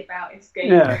salty about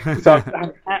escape. Yeah, so,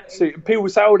 absolutely. People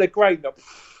would say, "Oh, they're great." No,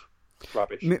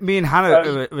 rubbish. Me and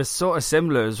Hannah was sort of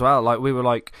similar as well. Like we were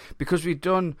like, because we'd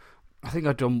done. I think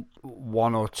I'd done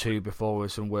 1 or 2 before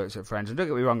with some works at Friends. And don't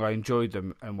get me wrong, I enjoyed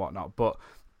them and whatnot. But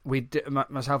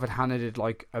myself and Hannah did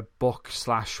like a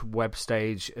book/web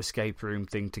stage escape room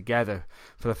thing together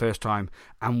for the first time.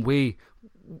 And we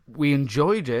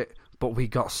enjoyed it, but we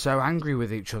got so angry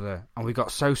with each other and we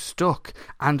got so stuck.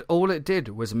 And all it did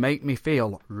was make me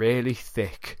feel really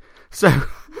thick. So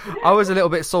I was a little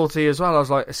bit salty as well. I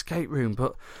was like, escape room,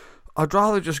 but I'd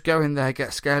rather just go in there,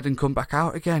 get scared, and come back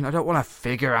out again. I don't want to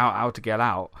figure out how to get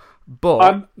out.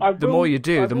 But the more you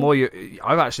do, the more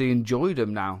I've actually enjoyed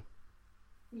them now.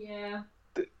 Yeah.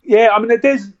 Yeah, I mean,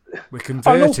 there's. We're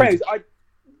converted.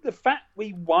 The fact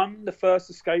we won the first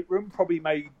escape room probably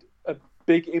made a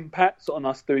big impact on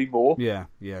us doing more. Yeah,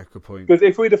 good point. Because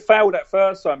if we'd have failed that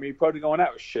first time, you'd probably gone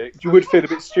out of shit. You would feel a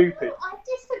bit stupid. I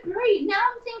disagree. Now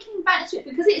I'm thinking back to it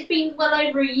because it's been well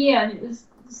over a year and it was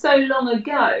so long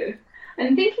ago,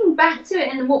 and thinking back to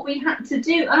it and what we had to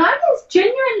do, and I was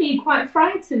genuinely quite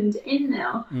frightened in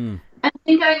there. And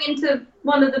then going into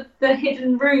one of the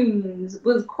hidden rooms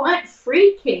was quite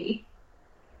freaky.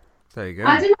 There you go.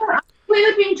 I don't know. We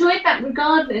would have enjoyed that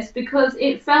regardless because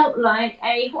it felt like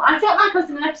I felt like I was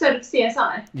in an episode of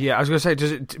CSI. Yeah, I was going to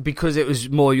say, because it was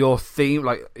more your theme,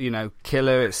 like,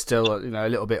 Killer, it's still, a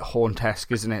little bit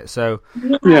haunt-esque, isn't it? So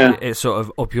it's sort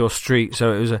of up your street.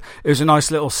 So it was a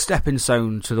nice little stepping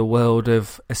stone to the world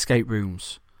of escape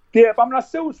rooms. Yeah, but I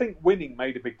still think winning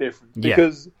made a big difference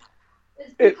because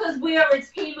it's because we are a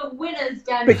team of winners,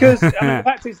 Daniel. Because the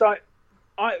fact is, like,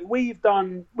 we've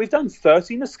done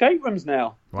 13 escape rooms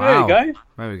now. Wow.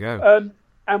 There we go.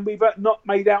 And we've not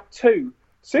made out 2.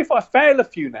 So if I fail a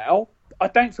few now, I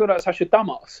don't feel like such a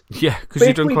dumbass. Yeah, because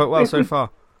you've done quite well so far.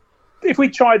 If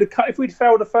we'd failed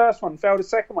the first one, failed the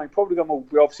second one, probably gone, well,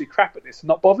 we're obviously crap at this and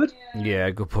not bothered. Yeah,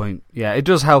 good point. Yeah, it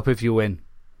does help if you win.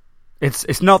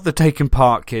 It's not the taking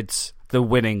part, kids. The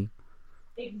winning.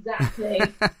 Exactly.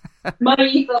 My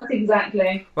ethos,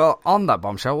 exactly. Well, on that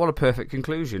bombshell, what a perfect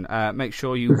conclusion. Make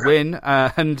sure you win,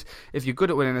 and if you're good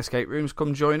at winning escape rooms,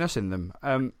 come join us in them.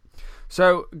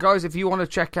 So, guys, if you want to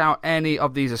check out any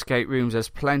of these escape rooms, there's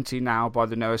plenty now by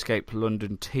the No Escape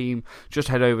London team. Just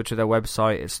head over to their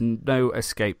website. It's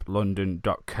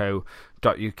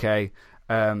noescapelondon.co.uk.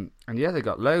 And yeah, they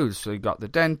got loads. So you got the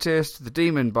Dentist, the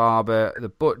Demon Barber, the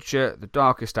Butcher, the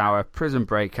Darkest Hour, Prison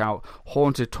Breakout,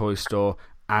 Haunted Toy Store,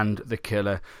 and the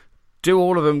Killer. Do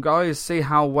all of them, guys. See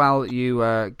how well you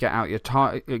get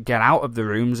out of the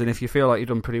rooms, and if you feel like you've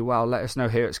done pretty well, let us know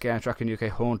here at Scare Track and UK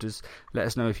Haunters. Let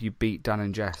us know if you beat Dan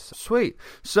and Jess. Sweet.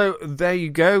 So there you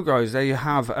go, guys. There you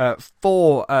have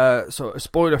 4 sort of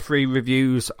spoiler-free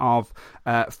reviews of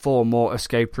 4 more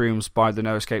escape rooms by the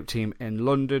No Escape team in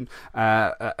London.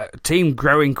 Team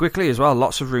growing quickly as well.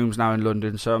 Lots of rooms now in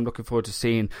London, so I'm looking forward to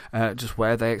seeing just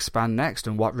where they expand next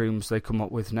and what rooms they come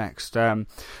up with next, and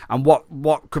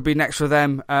what could be next for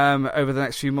them over the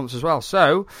next few months as well.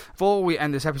 So before we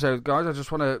end this episode, guys, I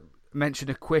just want to mention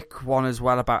a quick one as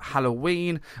well about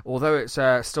Halloween. Although it's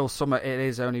still summer, it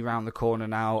is only around the corner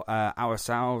now.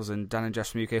 Ourselves and Dan and Jess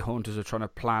from UK Haunters are trying to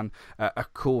plan a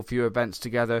cool few events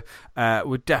together.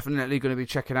 We're definitely going to be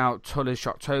checking out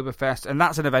Tullish Oktoberfest, and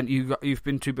that's an event you've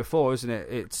been to before, isn't it?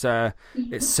 It's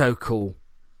so cool.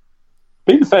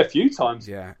 Been a fair few times.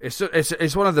 Yeah, it's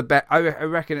one of the best. I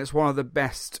reckon it's one of the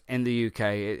best in the UK.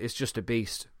 It's just a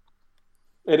beast.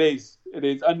 It is,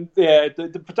 and yeah,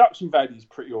 the production value is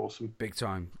pretty awesome. Big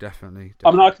time, definitely. I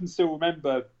mean, I can still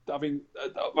remember. I think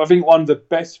one of the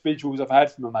best visuals I've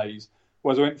had from a maze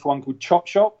was I went for one called Chop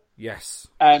Shop. Yes,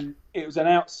 and it was an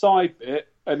outside bit,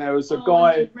 and there was a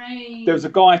guy. There was a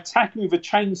guy attacking with a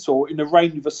chainsaw in the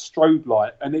rain with a strobe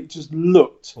light, and it just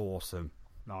looked awesome,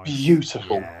 nice.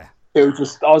 Beautiful. Yeah. It was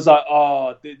just, I was like,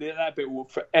 that bit will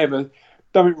forever.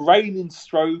 Raining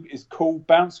strobe is cool.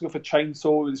 Bouncing off a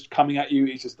chainsaw is coming at you.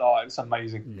 It's just, it's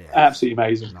amazing. Yeah. Absolutely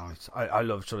amazing. Nice. I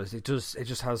love Tullis. It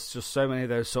just has just so many of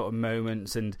those sort of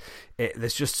moments, and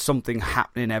there's just something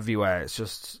happening everywhere. It's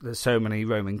just, there's so many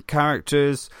roaming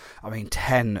characters. I mean,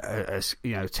 10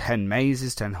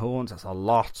 mazes, 10 haunts. That's a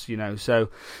lot, So,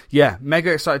 yeah,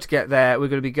 mega excited to get there. We're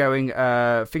going to be going,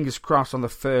 fingers crossed, on the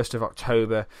 1st of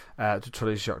October to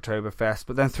Tullis Oktoberfest.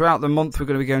 But then throughout the month, we're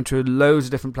going to be going to loads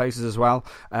of different places as well.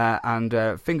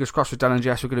 And fingers crossed with Dan and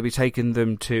Jess, we're going to be taking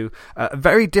them to a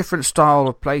very different style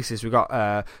of places. We've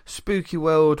got Spooky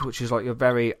World, which is like a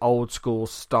very old school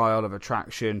style of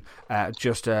attraction,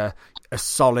 just a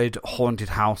solid haunted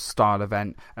house style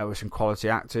event with some quality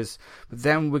actors. But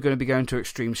then we're going to be going to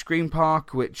Extreme Scream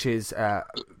Park, which is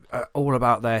all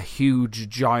about their huge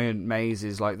giant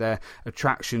mazes. Like, their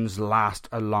attractions last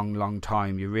a long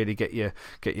time. You really get your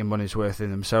money's worth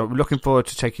in them. So we're looking forward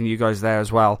to taking you guys there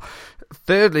as well.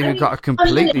 Thirdly, we've got a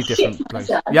completely different place.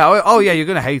 Yeah, yeah, you're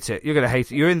going to hate it.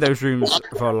 You're in those rooms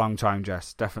for a long time,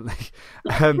 Jess, definitely.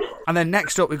 And then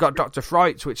next up, we've got Dr.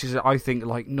 Fright, which is, I think,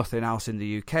 like nothing else in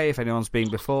the UK, if anyone's been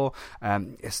before.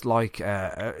 It's like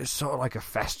it's sort of like a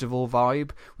festival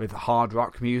vibe with hard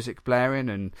rock music blaring,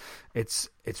 and it's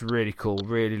really cool.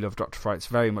 Really love Dr. Frights.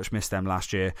 Very much missed them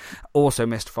last year. Also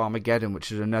missed Farmageddon,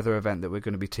 which is another event that we're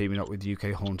going to be teaming up with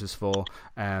UK Haunters for,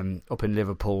 up in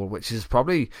Liverpool, which is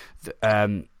probably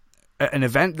an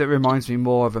event that reminds me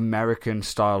more of American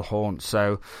style haunt.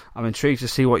 So I'm intrigued to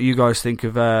see what you guys think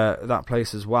of that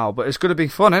place as well. But it's going to be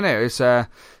fun, isn't it? It's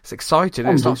exciting.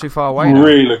 It's not too far away now.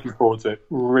 Really looking forward to it.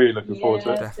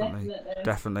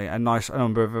 Definitely. A nice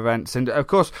number of events. And of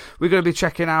course, we're going to be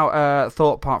checking out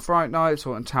Thorpe Park Fright Night,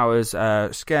 Thornton Towers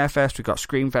Scarefest. We've got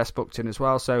Screamfest booked in as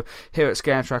well. So here at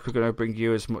Scare Track, we're going to bring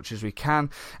you as much as we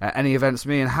can. Any events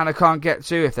me and Hannah can't get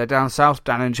to, if they're down south,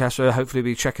 Dan and Jess will hopefully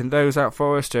be checking those out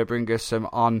for us to bring us some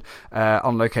on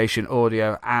location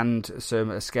audio and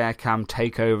some Scare Cam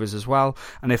takeovers as well.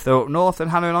 And if they're up north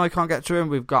and Hannah and I can't get to them,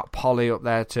 we've got Polly up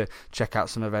there to check out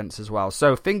some events as well.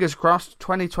 So fingers crossed,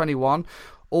 2021,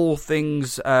 all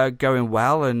things going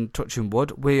well and touching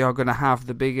wood, we are going to have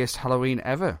the biggest Halloween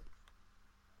ever.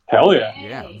 Hell yeah.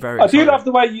 Yeah, very I do love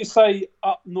the way you say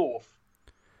up north,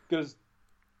 because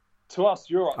to us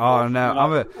you're up north. Oh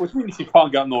no, which means you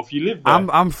can't go up north, you live there.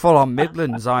 I'm full on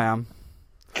Midlands. I am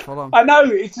full on. I know,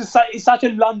 it's just it's such a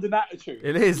London attitude.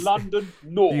 It is London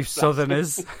north, you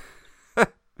southerners.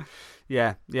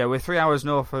 yeah, we're 3 hours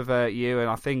north of you, and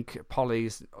I think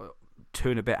Polly's 2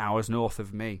 and a bit hours north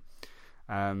of me.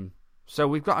 So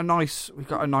we've got a nice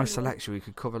selection. We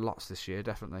could cover lots this year,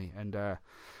 definitely, and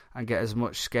and get as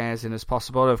much scares in as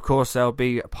possible. Of course, there'll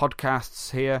be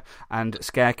podcasts here and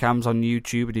scare cams on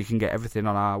YouTube, and you can get everything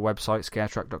on our website,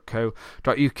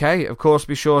 scaretrack.co.uk. Of course,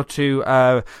 be sure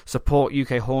to support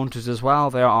UK Haunters as well.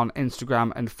 They are on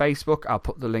Instagram and Facebook. I'll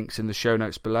put the links in the show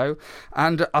notes below.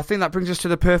 And I think that brings us to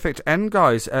the perfect end,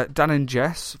 guys. Dan and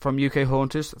Jess from UK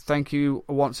Haunters, thank you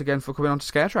once again for coming on to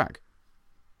Scare Track.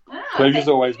 Pleasure as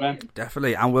always, man.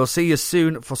 Definitely. And we'll see you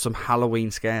soon for some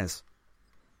Halloween scares.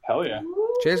 Hell yeah.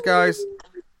 Cheers, guys.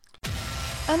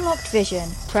 Unlocked Vision,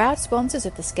 proud sponsors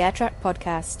of the Scare Track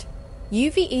podcast.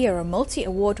 UVE are a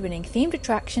multi-award-winning themed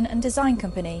attraction and design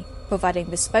company, providing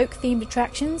bespoke themed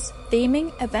attractions,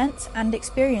 theming, events, and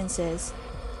experiences.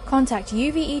 Contact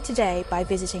UVE today by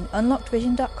visiting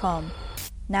unlockedvision.com.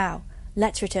 Now,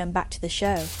 let's return back to the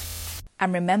show.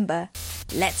 And remember,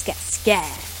 let's get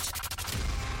scared.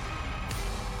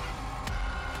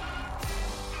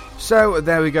 So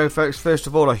there we go, folks. First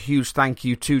of all, a huge thank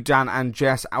you to Dan and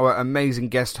Jess, our amazing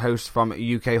guest hosts from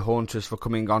UK Haunters, for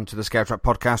coming on to the Scare Track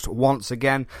podcast once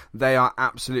again. They are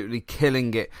absolutely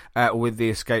killing it with the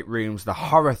escape rooms, the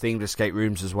horror-themed escape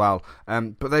rooms as well.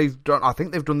 But I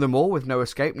think they've done them all with No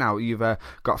Escape now. You've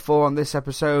got 4 on this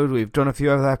episode. We've done a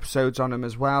few other episodes on them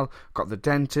as well. Got the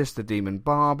Dentist, the Demon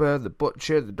Barber, the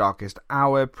Butcher, the Darkest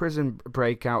Hour, Prison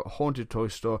Breakout, Haunted Toy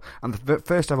Store, and the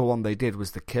first ever one they did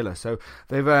was the Killer. So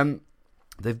they've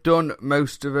done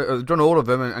most of it. They've done all of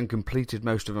them and completed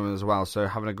most of them as well. So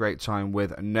having a great time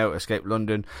with No Escape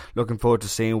London. Looking forward to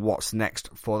seeing what's next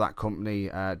for that company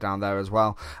down there as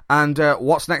well. And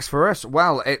what's next for us?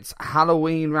 Well, it's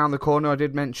Halloween round the corner. I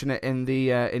did mention it in the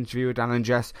interview with Dan and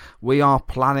Jess. We are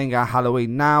planning our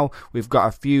Halloween now. We've got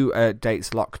a few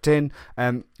dates locked in.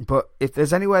 But if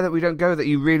there's anywhere that we don't go that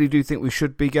you really do think we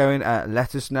should be going,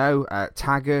 let us know.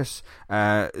 Tag us.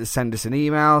 Send us an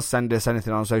email. Send us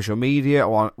anything on social media.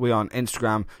 We're on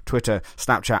Instagram, Twitter,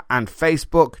 Snapchat and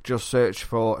Facebook. Just search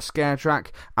for Scare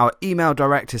Track. Our email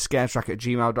direct is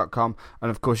scaretrack@gmail.com,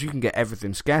 and of course you can get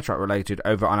everything Scare Track related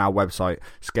over on our website,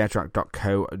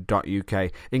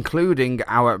 scaretrack.co.uk, including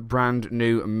our brand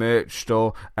new merch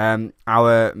store,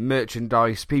 our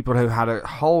merchandise, people who had a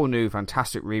whole new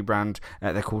fantastic rebrand.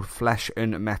 They're called Flesh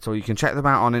and Metal. You can check them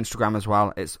out on Instagram as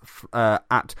well. It's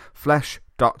at flesh.n.metal,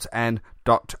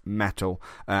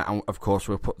 and of course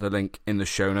we'll put the link in the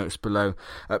show notes below.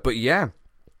 But yeah,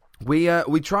 we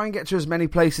try and get to as many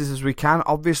places as we can.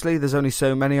 Obviously, there's only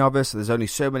so many of us. There's only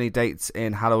so many dates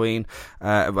in Halloween,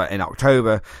 in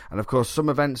October, and of course some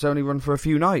events only run for a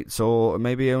few nights or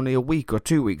maybe only a week or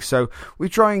 2 weeks. So we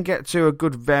try and get to a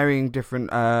good varying different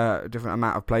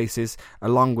amount of places,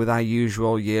 along with our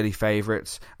usual yearly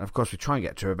favourites. And of course, we try and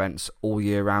get to events all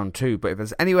year round too. But if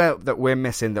there's anywhere that we're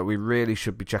missing that we really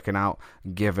should be checking out,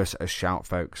 give us a shout,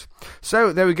 folks.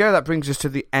 So there we go. That brings us to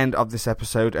the end of this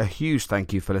episode. A huge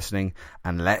thank you for listening.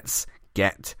 And let's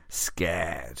get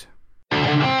scared.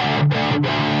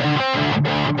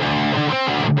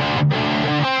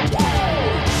 Yeah!